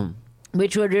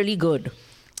 which were really good.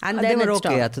 And they then were it okay.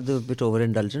 I stopped. thought they were a bit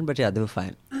overindulgent, but yeah, they were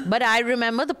fine. But I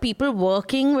remember the people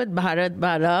working with Bharat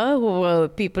Bala, who were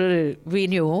people we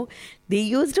knew, they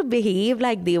used to behave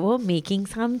like they were making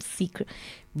some secret.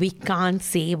 We can't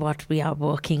say what we are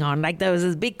working on. Like there was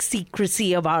this big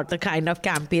secrecy about the kind of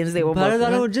campaigns they were Bharat working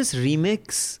Bala on. would just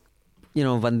remix,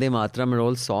 Vande Mataram and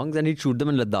all songs, and he'd shoot them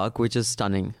in Ladakh, which is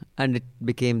stunning. And it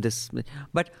became this.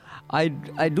 But I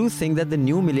do think that the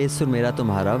new Mile Sur Mera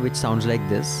Tumhara, which sounds like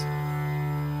this.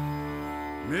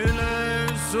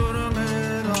 मिले सुर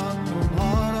मेरा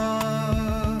तुम्हारा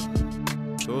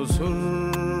तो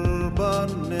सुर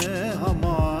बने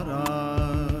हमारा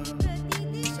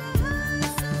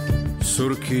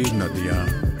सुर्खी नदियां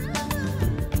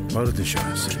मर्दिशा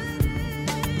से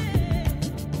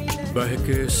बह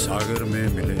के सागर में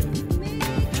मिले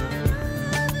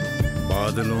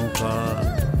बादलों का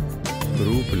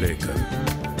रूप लेकर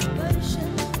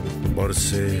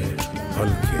बरसे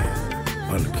हल्के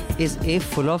हल्के. Is A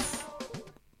full of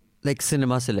like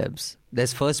cinema celebs.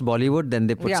 There's first Bollywood, then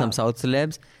they put some South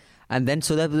celebs, and then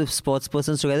so that the sports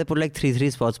persons together put like three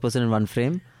sports person in one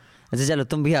frame. And say, chalo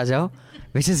tum bhi aa jao,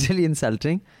 which is really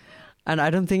insulting. And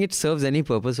I don't think it serves any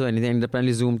purpose or anything. And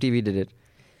apparently Zoom TV did it.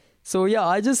 So yeah,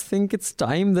 I just think it's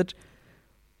time that,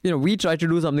 we tried to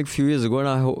do something a few years ago, and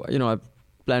I hope, I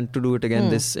plan to do it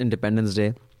again this Independence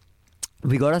Day.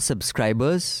 We got our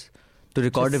subscribers to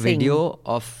record To a video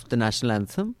of the national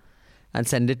anthem. and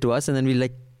send it to us, and then we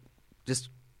like just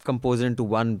compose it into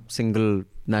one single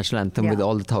national anthem with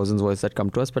all the thousands of voices that come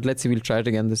to us. But let's see, we'll try it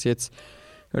again this year. It's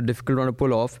a difficult one to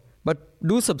pull off. But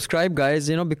do subscribe, guys,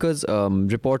 because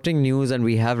reporting news, and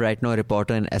we have right now a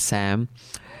reporter in Assam.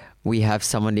 We have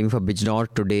someone leaving for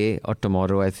Bijnor today or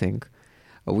tomorrow, I think.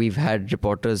 We've had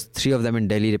reporters, 3 of them in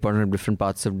Delhi, reporting from different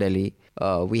parts of Delhi.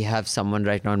 We have someone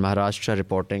right now in Maharashtra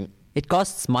reporting. It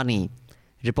costs money.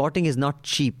 Reporting is not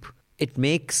cheap. It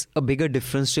makes a bigger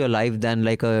difference to your life than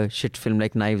like a shit film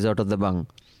like Knives Out of the Bung.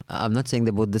 I'm not saying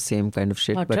they're both the same kind of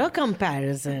shit. What a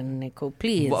comparison, Nico,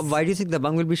 please. Why do you think The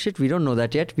Bung will be shit? We don't know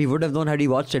that yet. We would have known had we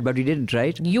watched it, but we didn't,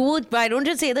 right? Why don't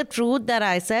you say the truth that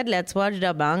I said, let's watch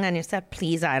The Bung, and you said,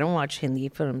 please, I don't watch Hindi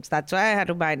films. That's why I had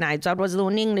to buy Knives Out was the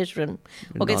only English film.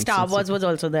 Okay, Star Wars was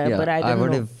also there, but I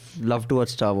would have loved to watch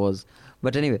Star Wars.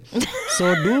 But anyway,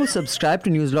 so do subscribe to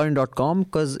newslaundry.com,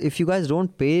 because if you guys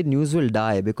don't pay, news will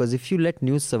die. Because if you let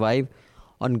news survive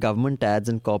on government ads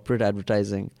and corporate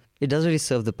advertising, it doesn't really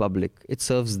serve the public. It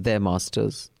serves their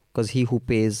masters, because he who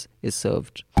pays is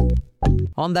served.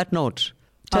 On that note,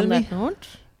 tell me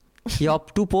your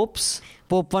 2 popes,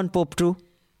 Pope 1, Pope 2.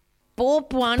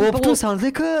 Pope 1, Pope 2 sounds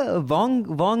like a Wong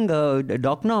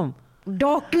Doknam.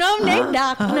 Doknam, nahi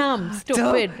Daknam.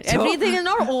 Stupid. Everything is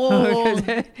not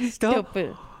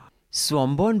stupid.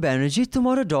 Swamborn Banerjee,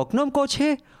 तुम्हारा Doknam coach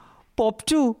है? Pope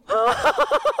 2.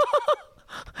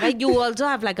 Like you also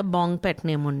have like a bong pet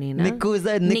name only, na? Nikku is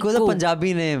a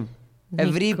Punjabi name.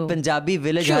 Every Punjabi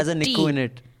village has a Nikku in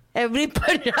it. Every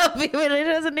Punjabi village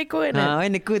has a Nikku in it. Hey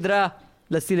Nikku, idra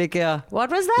lassi leke aa. What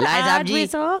was that ad we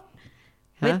saw?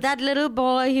 With that little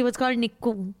boy, he was called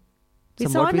Nikku. We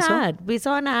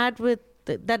saw an ad with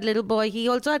that little boy. He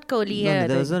also had curly hair.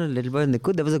 There was not a little boy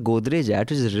Nikku. There was a Godrej ad,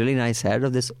 which is a really nice ad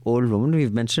of this old woman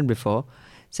we've mentioned before,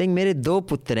 saying, मेरे 2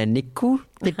 पुत्र हैं, निक्कू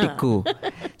ते टिक्कू.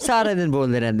 सारा दिन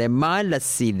बोलते रहते हैं, माँ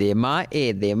लस्सी दे, माँ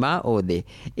ए दे, माँ ओ दे.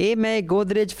 ए मैं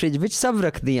गोदरेज फ्रिज विच सब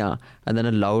रख दिया. And then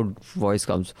a loud voice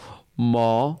comes,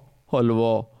 माँ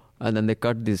हलवा. And then they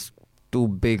cut these 2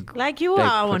 big. Like you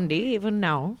are one day, even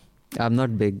now. I'm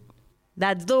not big.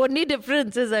 That's the only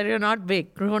difference, is that you're not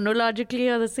big. Chronologically,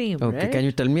 you're the same, okay, right? Can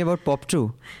you tell me about Pop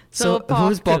 2? So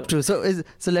who's Pop 2? So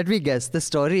let me guess. The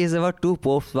story is about 2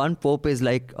 popes. One pope is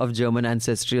like of German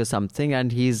ancestry or something, and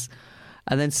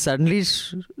then suddenly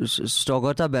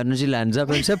Stogota Banerjee lands up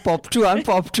and says, Pop 2, I'm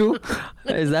Pop 2.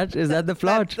 Is that the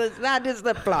plot? That is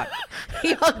the plot.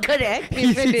 You're correct.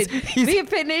 We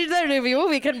finished the review.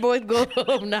 We can both go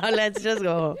home now. Let's just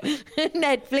go home.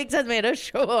 Netflix has made a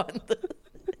show on this.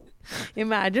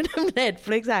 Imagine if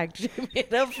Netflix actually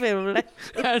made a film like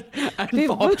and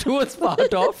Pop 2 was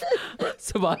part of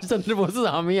Subhash Chandra Bose's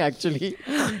army, actually.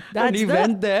 And he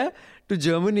went there to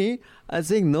Germany and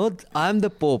saying, no, I'm the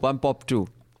Pope, I'm Pop 2.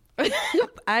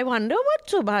 I wonder what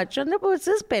Subhash Chandra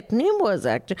Bose's pet name was,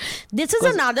 actually. This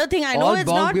is another thing. I know all it's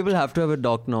Bong not... people have to have a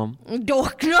Doknam.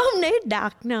 Doknam, nahi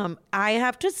Daknam. I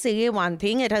have to say one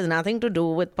thing. It has nothing to do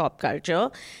with pop culture.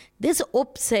 This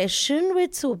obsession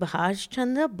with Subhash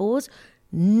Chandra Bose,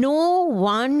 no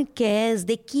one cares.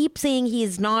 They keep saying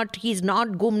he's not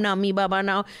Gumnami Baba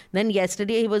now. Then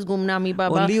yesterday he was Gumnami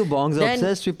Baba. Only you Bongs are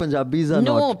obsessed, we Punjabis are not.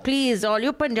 No, please. All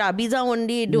you Punjabis are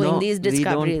only doing these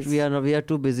discoveries. We are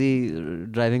too busy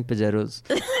driving Pajeros.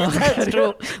 That's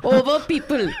true. Over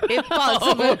people, if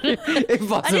possible. If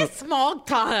possible. अरे smog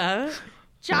था.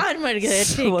 4 मर गए.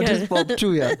 So what is Pop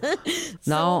 2, yeah?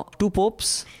 Now, 2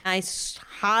 popes. I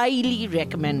highly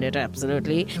recommend it,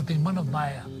 absolutely. You've been one of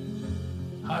my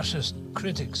harshest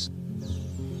critics.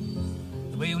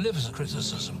 The way you live is a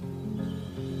criticism.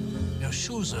 Your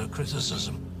shoes are a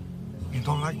criticism. You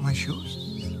don't like my shoes?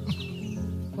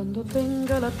 Cuando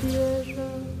tenga la tierra,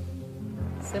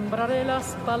 sembraré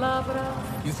las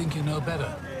palabras You think you know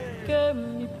better. que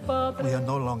mi padre. We are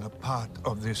no longer part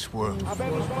of this world.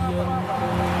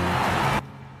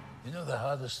 You know the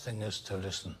hardest thing is to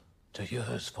listen, to hear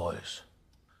his voice,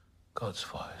 God's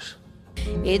voice.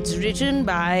 It's written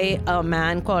by a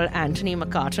man called Anthony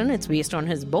McCartan. It's based on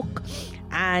his book.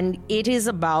 And it is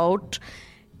about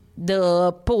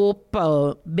the Pope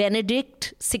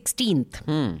Benedict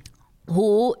XVI,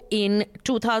 who in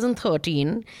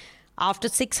 2013, after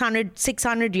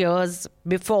 600 years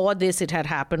before this, it had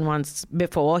happened once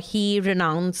before, he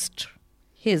renounced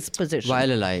his position.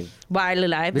 While alive.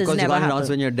 This Because you never can't happened. announce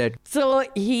when you're dead. So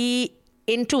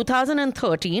in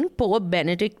 2013, Pope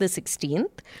Benedict XVI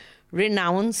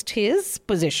renounced his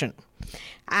position.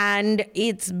 And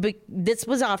this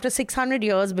was after 600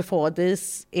 years before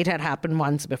this. It had happened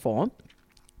once before.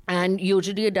 And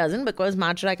usually it doesn't, because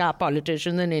much like our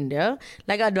politicians in India,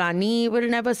 like Advani will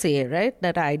never say, right,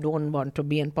 that I don't want to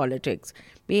be in politics.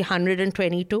 Be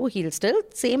 122, he'll still,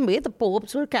 same way, the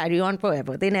popes will carry on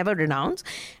forever. They never renounce.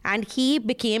 And he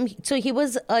became, so he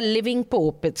was a living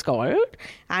pope, it's called.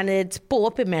 And it's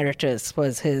Pope Emeritus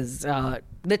was his,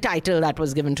 the title that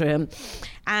was given to him.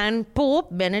 And Pope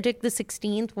Benedict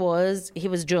XVI he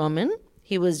was German.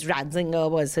 He was Ratzinger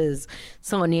was his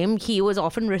surname. He was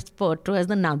often referred to as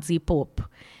the Nazi Pope.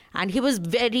 And he was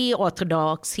very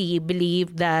orthodox. He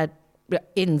believed that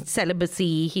in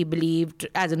celibacy, he believed,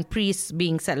 as in priests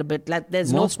being celibate, like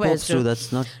there's Most no question. popes do,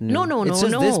 that's not new. No. It's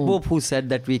just this pope who said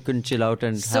that we couldn't chill out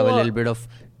and have a little bit of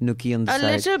nookie on the side. A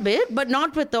little bit, but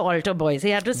not with the altar boys. He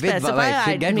had to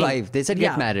specify. Get wife. They said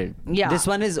get married. Yeah. This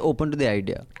one is open to the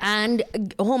idea. And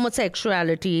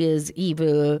homosexuality is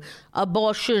evil.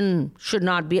 Abortion should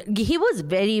not be. He was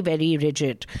very, very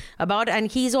rigid about, and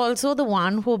he's also the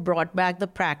one who brought back the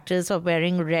practice of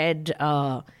wearing red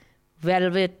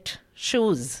velvet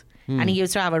shoes. And he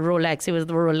used to have a Rolex. He was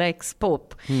the Rolex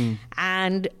Pope.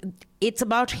 And it's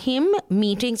about him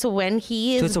meeting. So when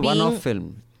he is So it's a one-off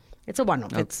film. It's a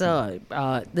one-off. Okay. It's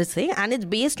this thing. And it's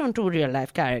based on 2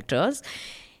 real-life characters.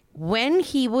 When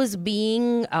he was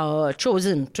being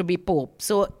chosen to be Pope.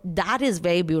 So that is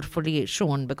very beautifully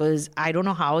shown, because I don't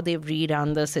know how they've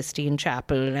redone the Sistine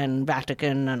Chapel and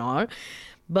Vatican and all.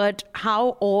 But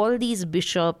how all these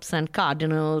bishops and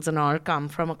cardinals and all come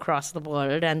from across the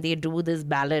world, and they do this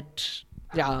ballot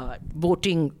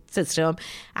voting system,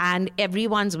 and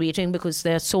everyone's waiting because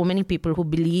there are so many people who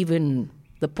believe in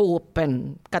the Pope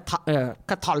and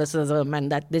Catholicism, and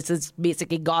that this is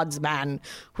basically God's man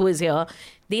who is here.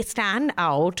 They stand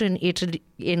out in Italy,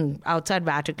 outside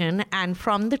Vatican, and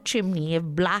from the chimney, if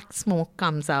black smoke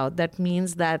comes out, that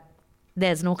means that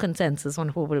there's no consensus on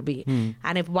who will be.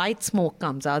 And if white smoke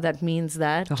comes out, that means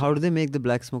that... So how do they make the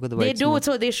black smoke or the white smoke? They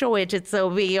do, so they show it. It's a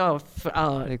way of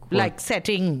like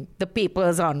setting the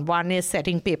papers on. One is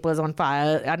setting papers on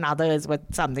fire, another is with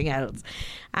something else.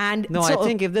 And no, I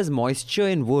think if there's moisture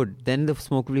in wood, then the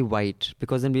smoke will be white,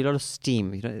 because then there'll be a lot of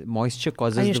steam. You know, moisture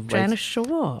causes are you the trying white. to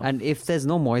show? And if there's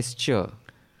no moisture,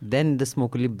 then the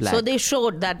smoke will be black. So they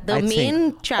showed that the I main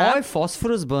think. chap... Or if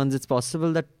phosphorus burns, it's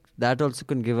possible that also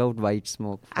can give out white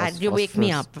smoke. And you wake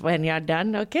me up when you're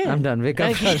done, okay? I'm done. Wake up.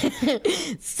 Okay.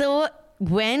 So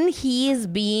when he is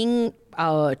being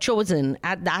chosen,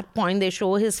 at that point they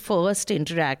show his first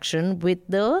interaction with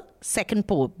the second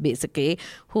pope, basically,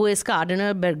 who is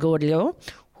Cardinal Bergoglio,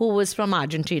 who was from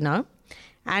Argentina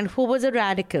and who was a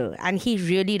radical. And he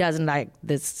really doesn't like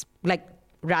this. Like,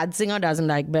 Ratzinger doesn't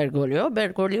like Bergoglio.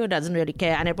 Bergoglio doesn't really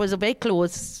care. And it was a very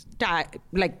close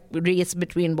race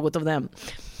between both of them.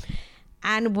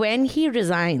 And when he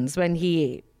resigns, when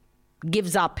he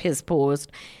gives up his post,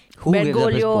 Who gives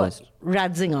up his post?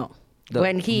 Ratzinger,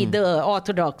 the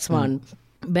Orthodox one,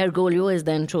 Bergoglio is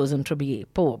then chosen to be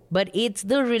Pope. But it's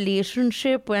the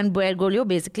relationship when Bergoglio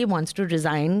basically wants to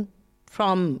resign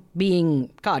from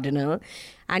being cardinal,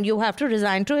 and you have to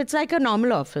resign to, it's like a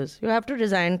normal office. You have to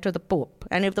resign to the Pope.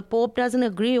 And if the Pope doesn't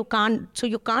agree, you can't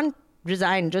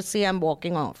resign, just say I'm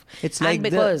walking off. It's like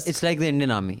the Indian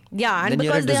army. Yeah, and then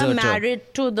because they are deserter. married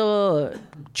to the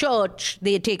church,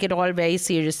 they take it all very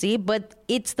seriously. But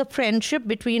it's the friendship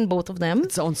between both of them.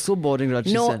 It sounds so boring,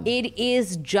 Rachi. No, it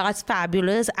is just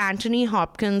fabulous. Anthony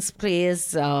Hopkins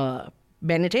plays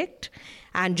Benedict,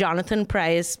 and Jonathan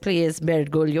Pryce plays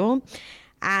Bergoglio.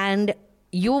 And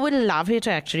you will love it,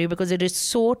 actually, because it is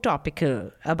so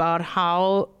topical about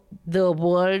how the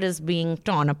world is being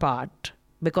torn apart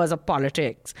because of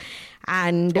politics.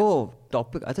 And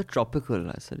topic. I thought tropical.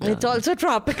 I said, yeah. It's also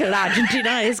tropical.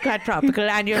 Argentina is quite tropical,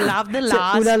 and you love the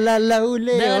last.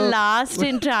 The last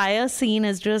entire scene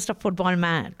is just a football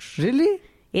match. Really?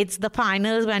 It's the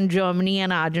finals when Germany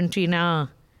and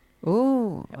Argentina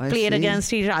played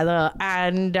against each other,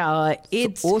 and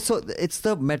it's. So it's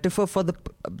the metaphor for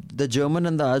the German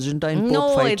and the Argentine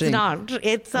Pope fighting. No, it's not.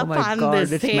 It's a my fun God,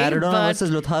 this it's thing, Maradona versus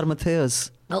Lothar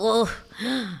Matthäus. Oh,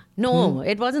 no,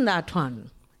 it wasn't that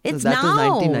one. It's that was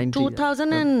now 1990,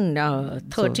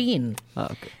 2013.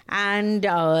 Okay. And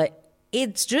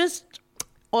it's just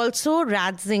also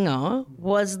Ratzinger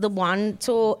was the one.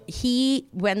 So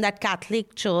when that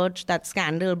Catholic church, that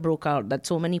scandal broke out, that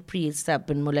so many priests have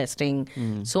been molesting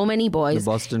so many boys,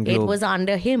 the Boston Globe. It was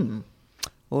under him.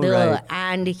 Right.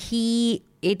 And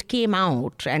it came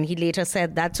out, and he later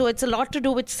said that. So it's a lot to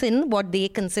do with sin, what they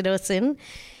consider sin.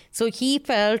 So he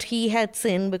felt he had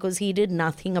sinned because he did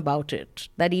nothing about it.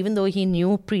 That even though he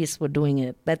knew priests were doing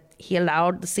it, that he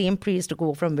allowed the same priest to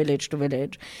go from village to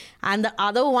village. And the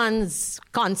other one's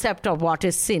concept of what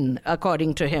is sin,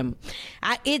 according to him.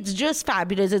 It's just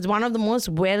fabulous. It's one of the most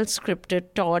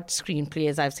well-scripted, taught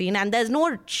screenplays I've seen. And there's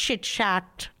no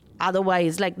chit-chat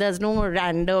otherwise. Like, there's no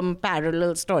random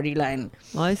parallel storyline.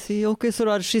 I see. Okay, so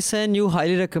Rajshri Sen, you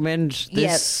highly recommend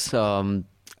this. Yes.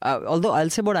 Although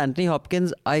I'll say about Anthony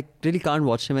Hopkins, I really can't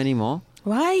watch him anymore.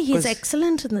 Why? He's 'Cause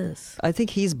excellent in this. I think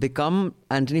he's become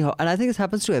Anthony Hopkins. And I think this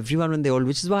happens to everyone when they're old,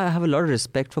 which is why I have a lot of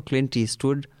respect for Clint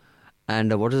Eastwood.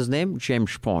 And what is his name?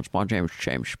 James Bond. Not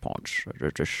James Bond.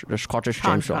 The Scottish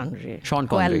James Bond. Sean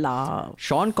Connery. Well,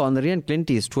 Sean Connery and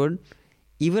Clint Eastwood,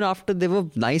 even after they were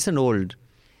nice and old,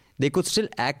 they could still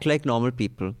act like normal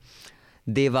people.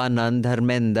 Devanand,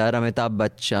 Dharmender, Amitabh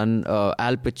Bachchan,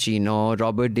 Al Pacino,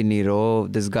 Robert De Niro,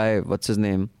 this guy, what's his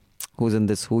name? Who's in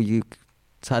this?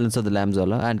 Silence of the Lambs,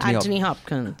 Anthony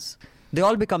Hopkins. They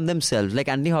all become themselves. Like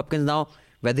Anthony Hopkins now,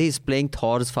 whether he's playing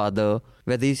Thor's father,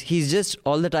 whether he's just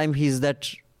all the time, he's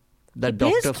that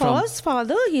doctor from... Thor's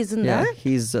father? He's in that?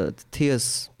 He's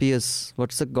Pierce.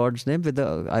 What's the god's name with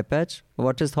the eye patch?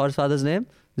 What is Thor's father's name?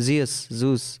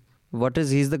 Zeus.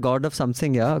 He's the god of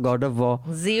something, god of war.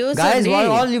 Zeus. Guys,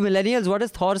 all you millennials, what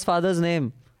is Thor's father's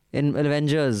name in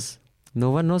Avengers?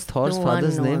 No one knows Thor's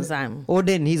father's name.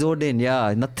 Odin, he's Odin,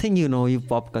 nothing you know, you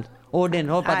pop culture. Odin,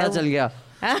 pata chal gaya.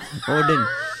 Odin.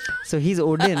 So he's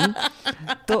Odin.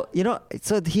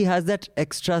 So he has that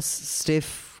extra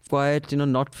stiff, quiet,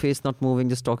 not face, not moving,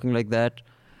 just talking like that.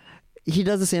 He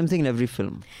does the same thing in every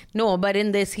film. No, but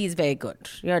in this, he's very good.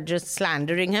 You're just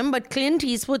slandering him. But Clint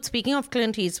Eastwood, speaking of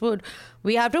Clint Eastwood,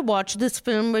 we have to watch this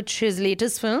film, which his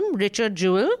latest film, Richard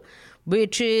Jewell,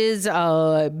 which is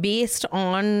based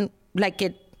on, like,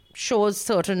 it shows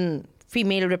certain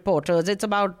female reporters. It's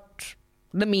about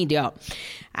the media.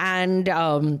 And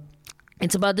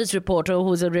it's about this reporter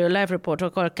who's a real-life reporter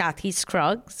called Kathy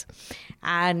Scruggs.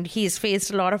 And he's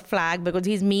faced a lot of flack because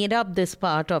he's made up this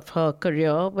part of her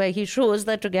career where he shows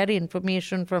that to get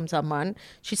information from someone,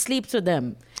 she sleeps with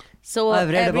them. So I've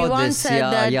read everyone about this.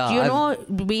 said that,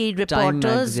 we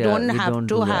reporters don't have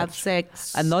to have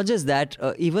sex. And not just that,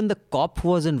 even the cop who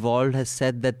was involved has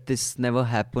said that this never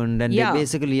happened. And they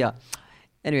basically,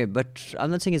 Anyway, but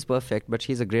I'm not saying he's perfect, but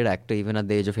he's a great actor even at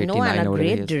the age of 89. No, and a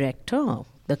great director.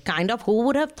 The kind of, who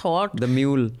would have thought... The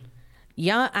Mule.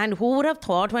 Yeah, and who would have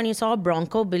thought when you saw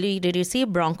Bronco Billy? Did you see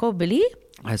Bronco Billy?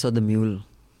 I saw The Mule.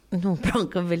 No,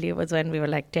 Bronco Billy was when we were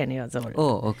like 10 years old.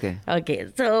 Oh, okay. Okay,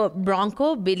 so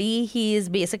Bronco Billy, he is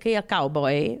basically a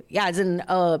cowboy. Yeah, as in,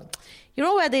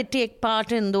 where they take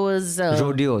part in those...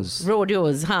 Rodeos.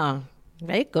 Rodeos,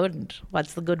 Very good.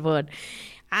 What's the good word?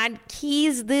 And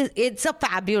it's a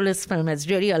fabulous film. It's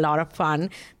really a lot of fun.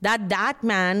 That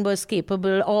man was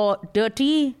capable, or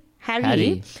Dirty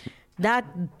Harry, that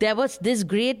there was this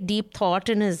great deep thought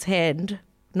in his head.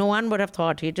 No one would have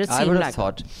thought. He just seemed like... I would have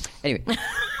thought. Anyway,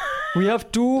 we have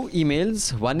two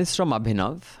emails. One is from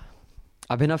Abhinav.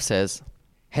 Abhinav says,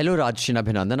 "Hello Rajshri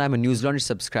Abhinandan. I'm a Newslaunch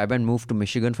subscriber and moved to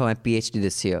Michigan for my PhD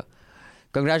this year.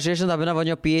 Congratulations, Abhinav, on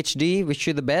your PhD. Wish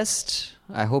you the best.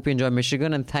 I hope you enjoy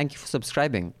Michigan and thank you for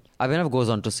subscribing." Abhinav goes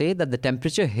on to say that the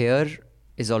temperature here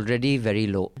is already very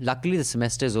low. Luckily, the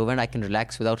semester is over and I can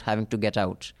relax without having to get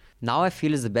out. Now I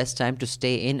feel is the best time to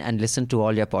stay in and listen to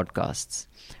all your podcasts.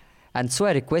 And so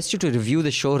I request you to review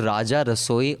the show Raja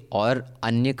Rasoi or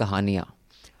Anya Kahaniyan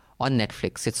on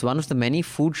Netflix. It's one of the many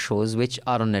food shows which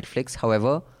are on Netflix.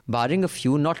 However, barring a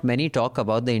few, not many talk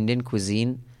about the Indian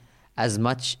cuisine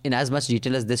in as much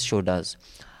detail as this show does.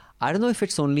 I don't know if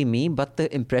it's only me, but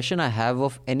the impression I have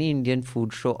of many Indian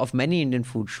food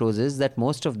shows is that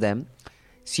most of them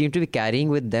seem to be carrying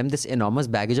with them this enormous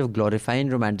baggage of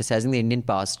glorifying and romanticizing the Indian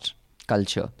past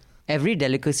culture. Every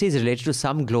delicacy is related to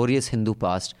some glorious Hindu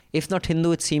past. If not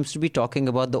Hindu, it seems to be talking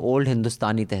about the old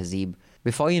Hindustani tehzeeb.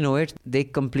 Before you know it, they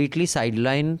completely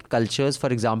sideline cultures, for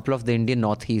example, of the Indian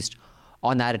Northeast,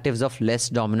 or narratives of less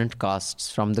dominant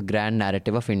castes from the grand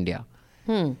narrative of India.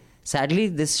 Sadly,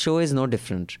 this show is no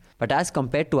different. But as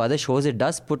compared to other shows, it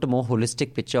does put a more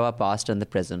holistic picture of our past and the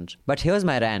present. But here's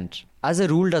my rant. As a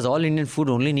rule, does all Indian food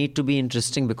only need to be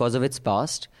interesting because of its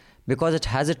past? Because it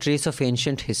has a trace of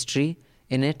ancient history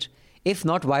in it? If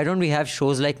not, why don't we have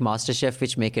shows like MasterChef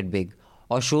which make it big?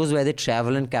 Or shows where they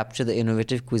travel and capture the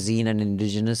innovative cuisine and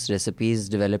indigenous recipes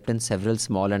developed in several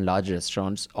small and large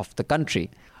restaurants of the country?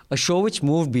 A show which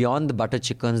moved beyond the butter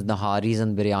chickens, naharis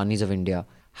and biryanis of India.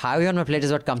 Havi on my plate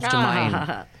is what comes to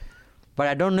mind. But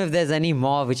I don't know if there's any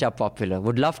more which are popular.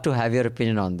 Would love to have your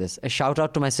opinion on this. A shout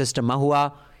out to my sister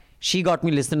Mahua. She got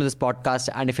me listening to this podcast,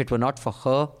 and if it were not for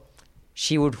her,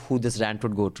 who this rant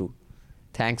would go to.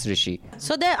 Thanks, Rishi.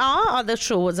 So there are other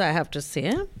shows, I have to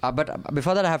say. But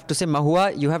before that, I have to say,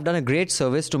 Mahua, you have done a great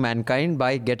service to mankind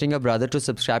by getting your brother to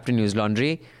subscribe to News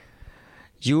Laundry.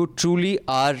 You truly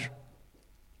are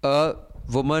a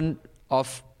woman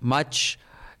of much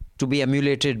to be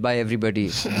emulated by everybody.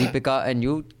 Deepika, and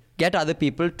you get other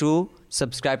people to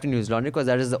subscribe to News Laundry, because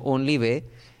that is the only way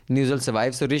news will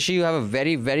survive. So Rishi, you have a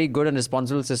very, very good and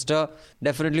responsible sister.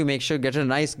 Definitely make sure you get a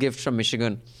nice gift from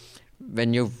Michigan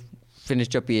when you've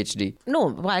finished your PhD. No,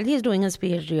 while he's doing his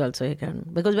PhD also he can.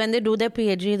 Because when they do their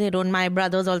PhD, they don't. My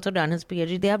brother's also done his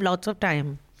PhD. They have lots of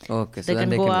time. Okay, so they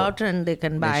can go out and they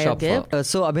can buy a gift.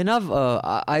 So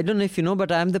Abhinav, I don't know if you know,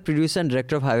 but I am the producer and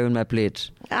director of Highway on My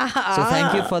Plate. So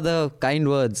thank you for the kind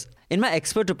words. In my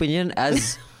expert opinion,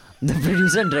 as the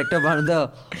producer and director of one of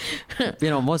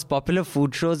the most popular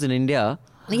food shows in India.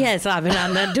 Yes,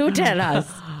 Abhinandan, do tell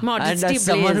us. Modesty, and as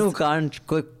someone who can't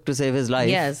cook to save his life.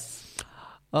 Yes.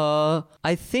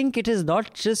 I think it is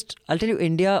not just, I'll tell you,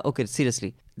 India, okay,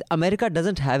 seriously. America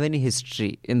doesn't have any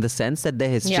history in the sense that their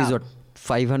history is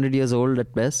 500 years old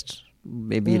at best,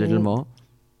 maybe a little more.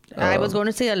 I was going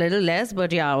to say a little less,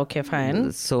 but yeah, okay,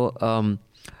 fine. So,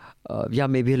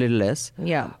 maybe a little less.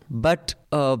 Yeah. But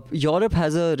Europe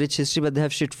has a rich history, but they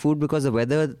have shit food because the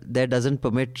weather there doesn't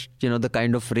permit, the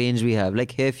kind of range we have.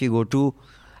 Like here, if you go to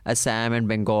Assam and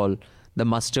Bengal, the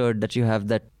mustard that you have,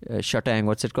 that shatang,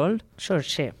 what's it called?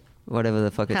 Shorche. Whatever the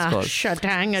fuck it's called.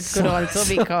 Shatang, it could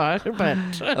also be called, but...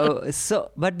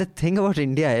 But the thing about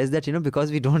India is that,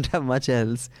 because we don't have much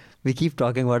else, we keep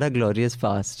talking about our glorious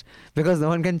past. Because no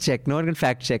one can check, no one can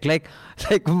fact check. Like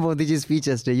Modiji's speech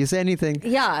yesterday, you say anything.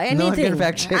 Yeah, anything. No one can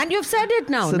fact check. And you've said it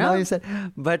now, so no? Now you said,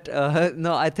 but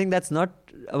no, I think that's not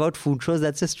about food shows.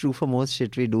 That's just true for most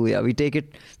shit we do. Yeah, we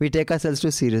take ourselves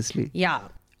too seriously. Yeah.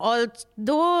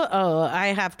 Although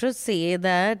I have to say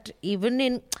that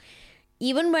even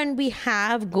when we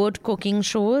have good cooking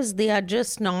shows, they are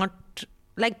just not,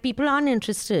 like, people aren't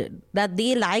interested. That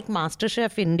they like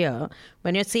MasterChef India.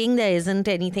 When you're saying there isn't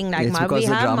anything like it's because of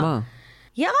drama.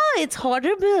 Yeah, it's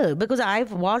horrible because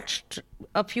I've watched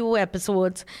a few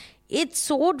episodes. It's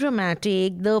so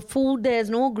dramatic. The food,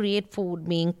 there's no great food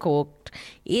being cooked.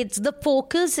 The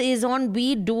focus is on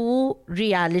we do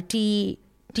reality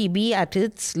TV at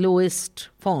its lowest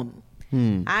form.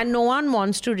 And no one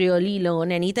wants to really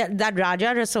learn anything. That Raja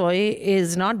Rasoi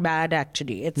is not bad,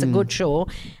 actually. It's a good show.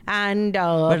 And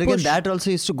but again, that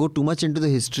also used to go too much into the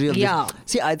history of this.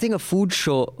 See, I think a food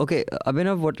show, okay,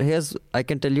 Abhinav, I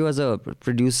can tell you as a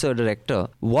producer, director,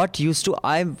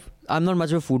 I'm not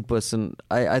much of a food person.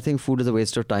 I think food is a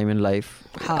waste of time in life.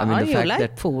 You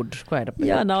like food quite a bit.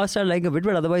 Yeah, now I start liking a bit,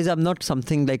 but otherwise I'm not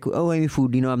something like, I'm a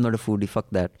foodie. No, I'm not a foodie. Fuck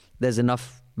that. There's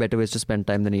enough better ways to spend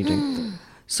time than eating.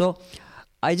 So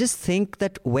I just think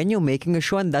that when you're making a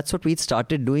show, and that's what we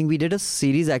started doing, we did a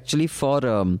series actually for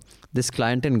this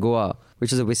client in Goa,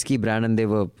 which is a whiskey brand, and they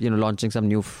were launching some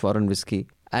new foreign whiskey.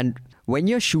 And when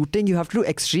you're shooting, you have to do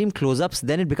extreme close-ups.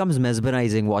 Then it becomes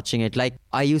mesmerizing watching it. Like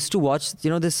I used to watch,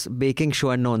 this baking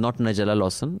show, and no, not Nigella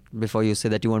Lawson. Before you say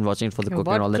that you weren't watching it for the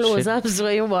cooking and all that shit. What close-ups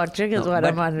were you watching? Is what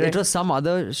I'm wondering. It was some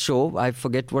other show. I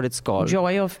forget what it's called.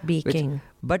 Joy of Baking.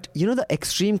 But the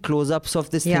extreme close-ups of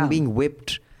this thing being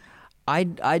whipped. I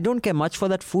don't care much for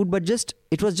that food, but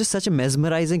it was just such a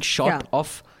mesmerizing shot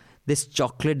of this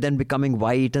chocolate then becoming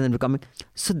white and then becoming...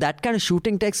 So that kind of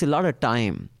shooting takes a lot of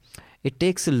time. It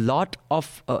takes a lot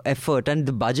of effort, and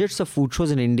the budgets of food shows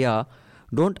in India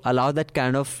don't allow that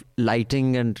kind of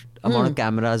lighting and amount of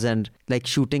cameras and like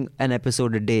shooting an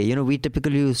episode a day. We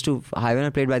typically used to, Highway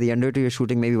Played by the end of it, you're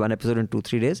shooting maybe one episode in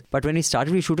 2-3 days. But when we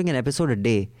started, we were shooting an episode a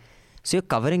day. So you're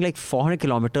covering like 400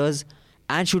 kilometers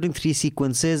and shooting 3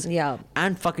 sequences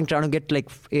and fucking trying to get like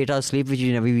 8 hours sleep, which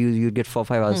you never use. You get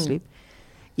 4-5 hours sleep.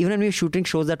 Even when we were shooting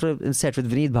shows that were in set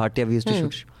with Vineet Bhatia, we used to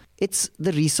shoot.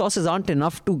 The resources aren't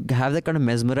enough to have that kind of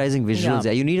mesmerizing visuals.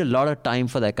 Yeah. You need a lot of time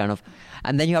for that kind of,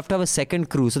 and then you have to have a second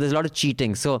crew. So there's a lot of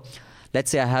cheating. So let's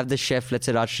say I have the chef, let's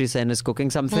say Rajshri Sen is cooking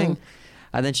something,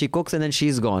 and then she cooks and then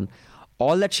she's gone.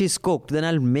 All that she's cooked, then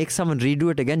I'll make someone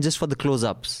redo it again just for the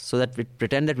close-ups, so that we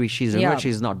pretend that she's remembered,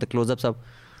 she's not. The close-ups are,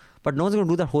 but no one's going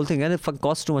to do that whole thing, and it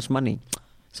costs too much money.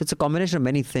 So it's a combination of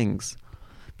many things.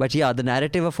 But yeah, the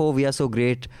narrative of, we are so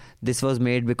great, this was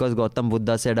made because Gautam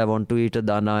Buddha said, I want to eat a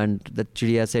dana, and the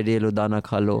chidiya said, ye lo dana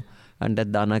khalo, and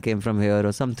that dana came from here,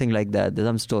 or something like that. There's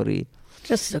some story.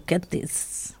 Just look at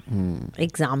these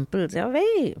examples.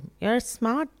 You're a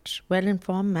smart,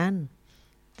 well-informed man.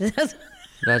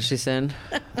 Rajshri Sen,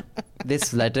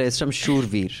 this letter is from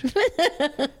Shurveer.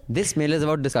 This mail is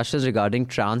about discussions regarding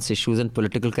trans issues and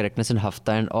political correctness in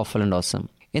Hafta and Awful and Awesome.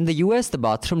 In the US, the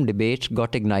bathroom debate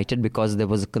got ignited because there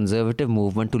was a conservative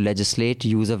movement to legislate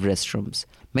use of restrooms.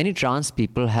 Many trans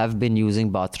people have been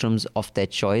using bathrooms of their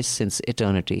choice since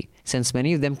eternity, since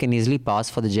many of them can easily pass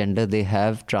for the gender they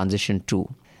have transitioned to.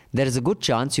 There is a good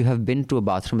chance you have been to a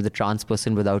bathroom with a trans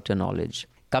person without your knowledge.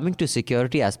 Coming to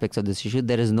security aspects of this issue,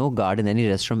 there is no guard in any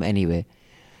restroom anyway.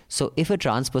 So if a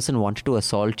trans person wanted to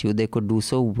assault you, they could do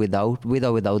so with or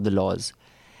without the laws.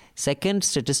 Second,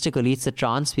 statistically, it's the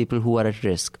trans people who are at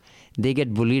risk. They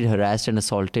get bullied, harassed and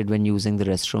assaulted when using the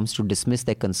restrooms. To dismiss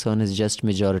their concern is just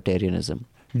majoritarianism.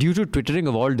 Due to twittering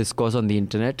of all discourse on the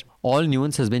internet, all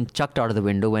nuance has been chucked out of the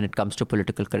window when it comes to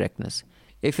political correctness.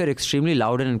 If you're extremely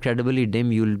loud and incredibly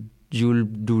dim, you'll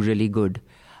do really good.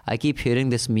 I keep hearing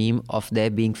this meme of there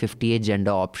being 58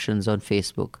 gender options on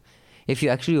Facebook. If you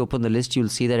actually open the list, you'll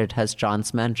see that it has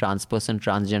trans man, trans person,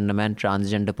 transgender man,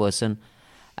 transgender person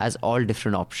as all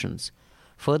different options.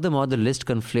 Furthermore, the list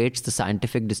conflates the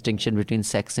scientific distinction between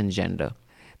sex and gender.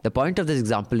 The point of this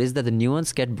example is that the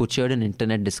nuance get butchered in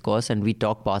internet discourse and we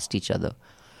talk past each other.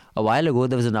 A while ago,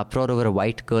 there was an uproar over a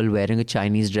white girl wearing a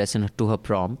Chinese dress to her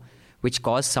prom, which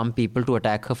caused some people to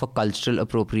attack her for cultural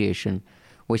appropriation,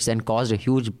 which then caused a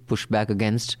huge pushback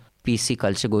against PC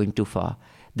culture going too far.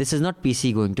 This is not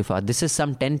PC going too far. This is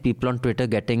some 10 people on Twitter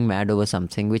getting mad over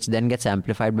something, which then gets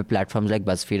amplified by platforms like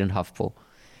BuzzFeed and HuffPo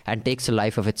and takes a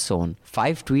life of its own.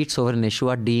 5 tweets over an issue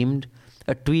are deemed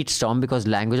a tweet storm because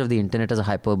language of the internet is a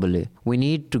hyperbole. We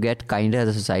need to get kinder as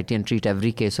a society and treat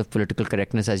every case of political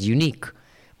correctness as unique.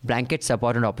 Blanket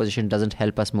support and opposition doesn't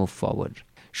help us move forward.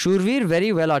 Shurveer,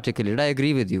 very well articulated. I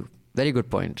agree with you. Very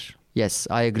good point. Yes,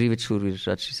 I agree with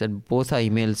Shurveer. She said both our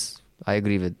emails I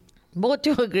agree with. Both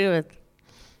you agree with?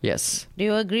 Yes. Do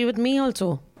you agree with me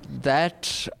also?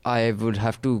 That I would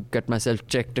have to get myself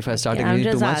checked if I start agreeing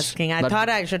too much. I'm just asking. I thought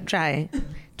I should try.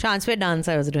 Transfer dance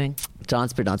I was doing.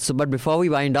 Transfer dance. So, but before we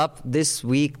wind up, this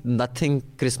week nothing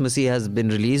Christmassy has been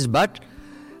released, but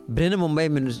Brihna Mumbai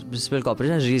Municipal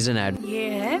Corporation has released an ad. ये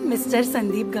है mister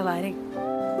Sandeep Gaware,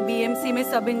 BMC में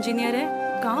सब engineer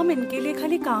है. काम इनके लिए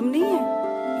खाली काम नहीं है,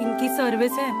 इनकी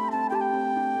सर्विस है.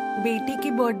 बेटी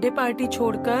की बर्थडे पार्टी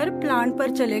छोड़कर प्लांट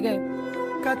पर चले गए.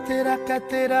 कतरा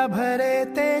कतरा भरे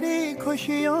तेरी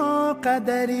खुशियों का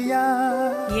दरिया.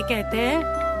 ये कहते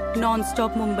हैं नॉन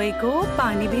स्टॉप मुंबई को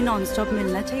पानी भी नॉन स्टॉप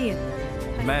मिलना चाहिए.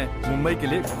 मैं मुंबई के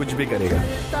लिए कुछ भी करेगा.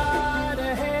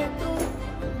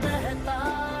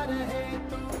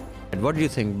 What do you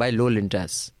think by Low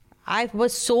Lintas? I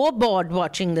was so bored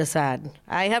watching this ad.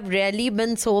 I have rarely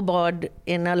been so bored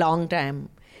in a long time.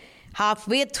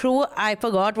 Halfway through, I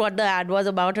forgot what the ad was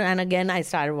about, and again I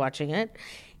started watching it.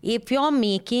 If you're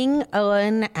making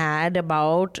an ad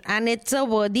about, and it's a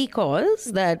worthy cause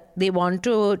that they want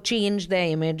to change their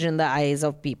image in the eyes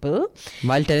of people.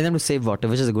 While telling them to save water,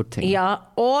 which is a good thing. Yeah,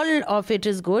 all of it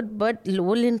is good, but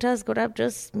Low Lintas could have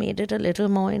just made it a little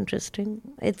more interesting.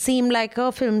 It seemed like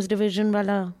a films division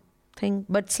wala thing,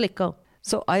 but slicker.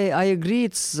 So I agree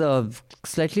it's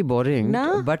slightly boring,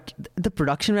 no? But the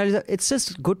production values, it's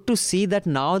just good to see that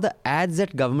now the ads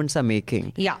that governments are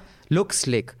making look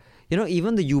slick. You know,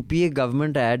 even the UPA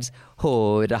government ads,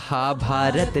 Ho Raha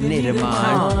Bharat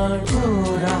Nirman. Ho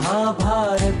Raha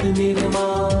Bharat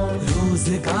Nirman.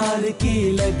 रोजगार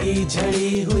की लगी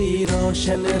झड़ी हुई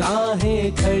रोशन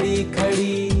राहें खड़ी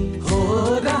खड़ी. हो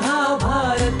रहा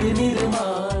भारत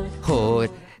निर्माण. Ho.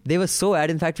 They were so ad.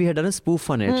 In fact, we had done a spoof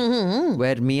on it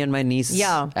where me and my niece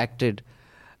acted.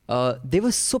 They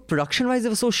were so, production-wise, they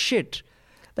were so shit.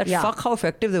 That fuck how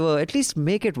effective they were. At least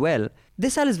make it well.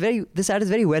 This ad is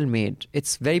very well made.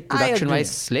 It's very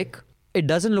production-wise slick. It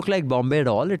doesn't look like Bombay at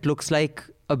all. It looks like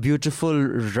a beautiful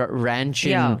ranch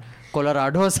in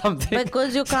Colorado or something.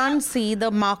 Because you can't see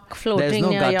the muck floating There's no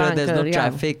near gutter, your there's no anchor,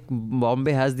 traffic.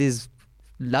 Bombay has these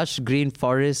lush green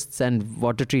forests and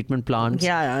water treatment plants.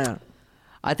 Yeah.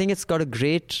 I think it's got a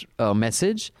great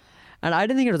message. And I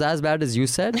didn't think it was as bad as you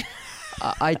said.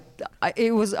 I thought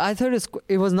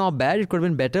it was not bad. It could have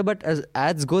been better. But as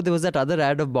ads go, there was that other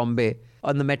ad of Bombay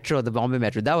on the metro, the Bombay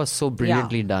metro. That was so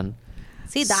brilliantly done.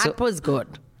 See, that was good.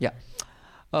 Yeah.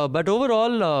 But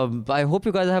overall, I hope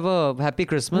you guys have a happy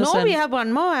Christmas. No, we have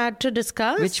one more ad to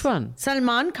discuss. Which one?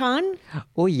 Salman Khan.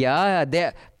 Oh, yeah.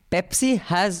 Pepsi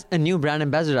has a new brand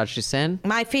ambassador, Archie Sen.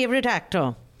 My favorite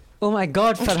actor. Oh my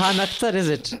God, Farhan Akhtar, is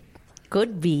it?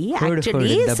 Could be,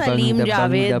 actually. Salim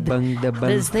Javed,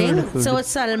 this thing. So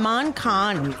Salman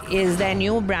Khan is their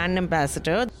new brand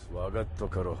ambassador. स्वागत तो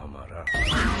करो हमारा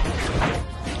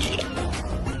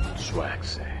swag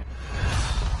से.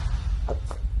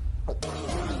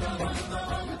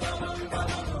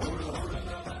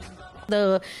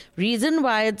 The reason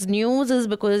why it's news is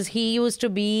because he used to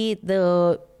be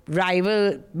the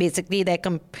rival, basically their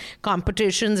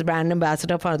competition's brand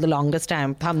ambassador for the longest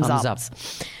time, Thumbs Up.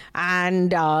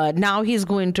 And now he is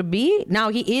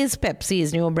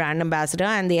Pepsi's new brand ambassador,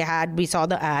 and we saw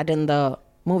the ad in the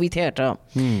movie theater.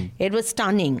 It was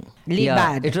stunningly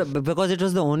bad. Because it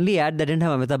was the only ad that didn't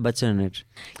have Amitabh Bachchan in it.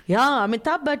 Yeah,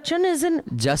 Amitabh Bachchan is in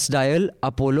Just Dial,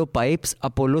 Apollo Pipes,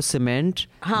 Apollo Cement.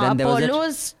 Then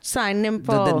Apollo's signed him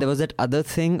for... Then there was that other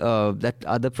thing, that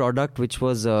other product which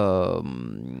was...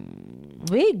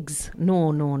 wigs?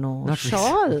 No. Not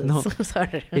shawls. Wigs. No.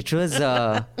 Sorry. It was...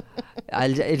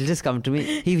 it'll just come to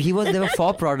me. There were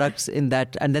 4 products in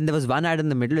that, and then there was one ad in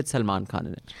the middle with Salman Khan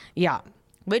in it. Yeah.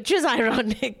 Which is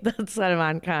ironic that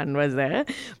Salman Khan was there.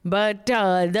 But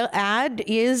the ad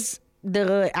is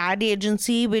the ad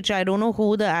agency, which I don't know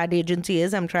who the ad agency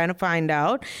is. I'm trying to find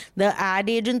out. The ad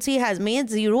agency has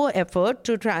made zero effort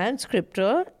to try and script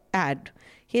a ad.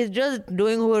 He's just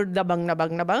doing da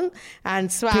bang,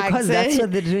 and swag. Because that's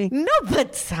what they're doing. No,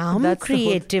 but some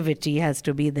creativity has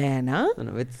to be there, no?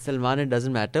 No, with Salman it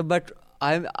doesn't matter. But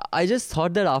I just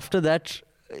thought that after that...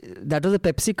 That was a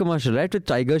Pepsi commercial, right? With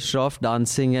Tiger Shroff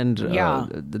dancing and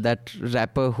that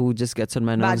rapper who just gets on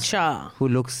my nerves. Badshah. Who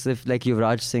looks like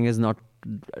Yuvraj Singh is not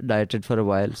dieted for a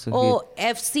while. So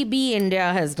FCB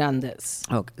India has done this.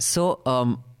 Okay. So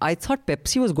I thought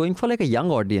Pepsi was going for like a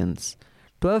young audience.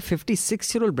 To have a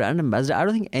 56-year-old brand ambassador, I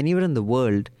don't think anywhere in the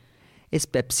world is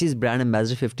Pepsi's brand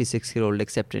ambassador 56-year-old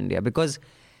except India. Because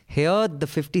here, the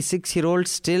 56-year-old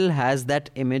still has that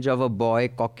image of a boy,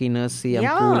 cockiness, see, I'm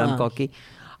cool, I'm cocky.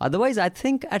 Otherwise, I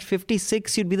think at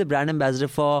 56, you'd be the brand ambassador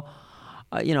for,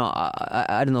 I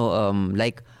don't know,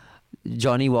 like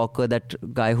Johnny Walker, that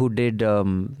guy who did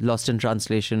Lost in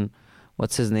Translation.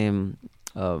 What's his name?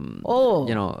 Bill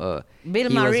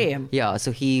Murray.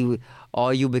 So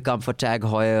or you become for Tag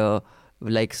Heuer,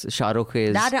 like Shah Rukh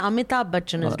is. That Amitabh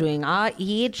Bachchan is doing. Our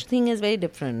age thing is very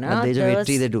different. At the age of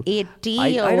 80, they do. 80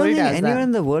 I don't think anywhere that.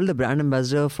 in the world the brand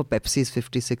ambassador for Pepsi is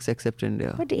 56 except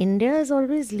India. But India is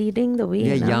always leading the way.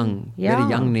 We are young. Yeah. We're a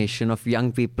young nation of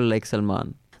young people like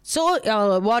Salman.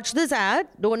 So watch this ad.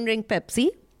 Don't drink Pepsi.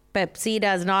 Pepsi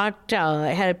does not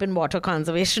help in water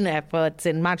conservation efforts,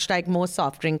 in much like most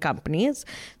soft drink companies.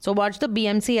 So watch the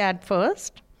BMC ad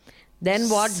first. Then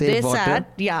watch Save this water. ad.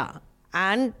 Yeah.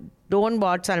 And don't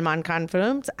watch Salman Khan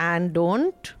films, and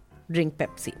don't drink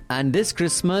Pepsi. And this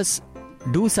Christmas,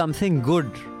 do something good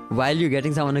while you're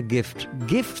getting someone a gift.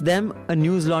 Gift them a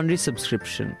News Laundry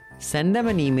subscription. Send them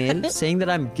an email saying that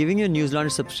I'm giving you a News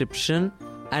Laundry subscription,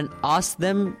 and ask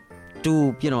them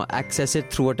to, access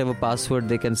it through whatever password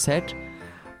they can set.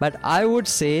 But I would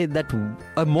say that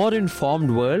a more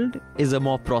informed world is a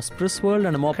more prosperous world,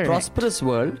 and a more prosperous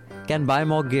world can buy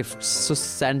more gifts. So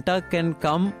Santa can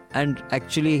come and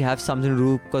actually have something to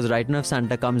do, because right now if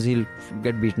Santa comes, he'll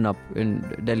get beaten up in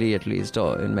Delhi at least,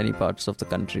 or in many parts of the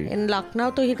country. In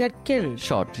Lucknow, he'll get killed.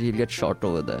 He'll get shot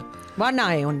over there. One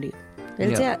eye only.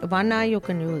 They'll say one eye you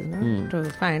can use to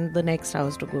find the next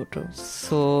house to go to.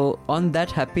 So on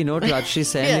that happy note, Rajshri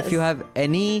Sen, Yes. if you have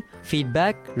any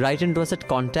feedback, write into us at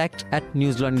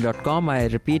contact@newslaundry.com. I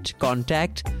repeat,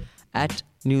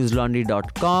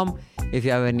 contact@newslaundry.com. If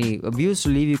you have any abuse to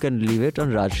leave, you can leave it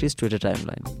on Rajshri's Twitter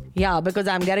timeline. Yeah, because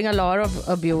I'm getting a lot of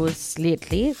abuse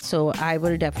lately. So I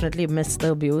will definitely miss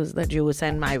the abuse that you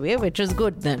send my way, which is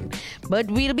good then. But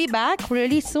we'll be back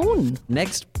really soon.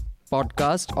 Next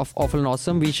podcast of Awful and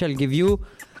Awesome, we shall give you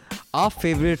our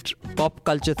favorite pop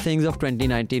culture things of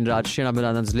 2019, Rajshri and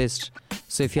Abhinandan's list.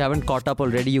 So if you haven't caught up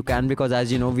already, you can, because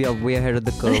as you know, we are way ahead of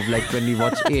the curve, like when we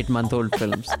watch 8-month-old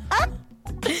films.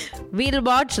 We'll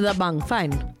watch The Bang.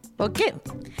 Fine. Okay.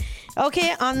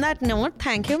 Okay, on that note,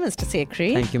 thank you, Mr.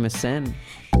 Sekri. Thank you, Miss Sen.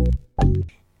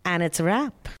 And it's a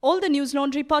wrap. All the News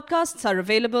Laundry podcasts are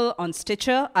available on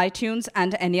Stitcher, iTunes,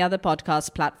 and any other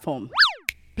podcast platform.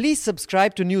 Please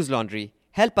subscribe to News Laundry.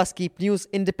 Help us keep news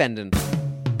independent.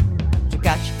 To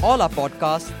catch all our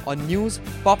podcasts on news,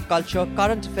 pop culture,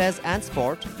 current affairs and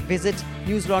sport, visit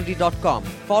newslaundry.com.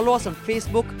 Follow us on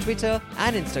Facebook, Twitter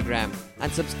and Instagram, and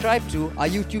subscribe to our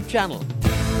YouTube channel.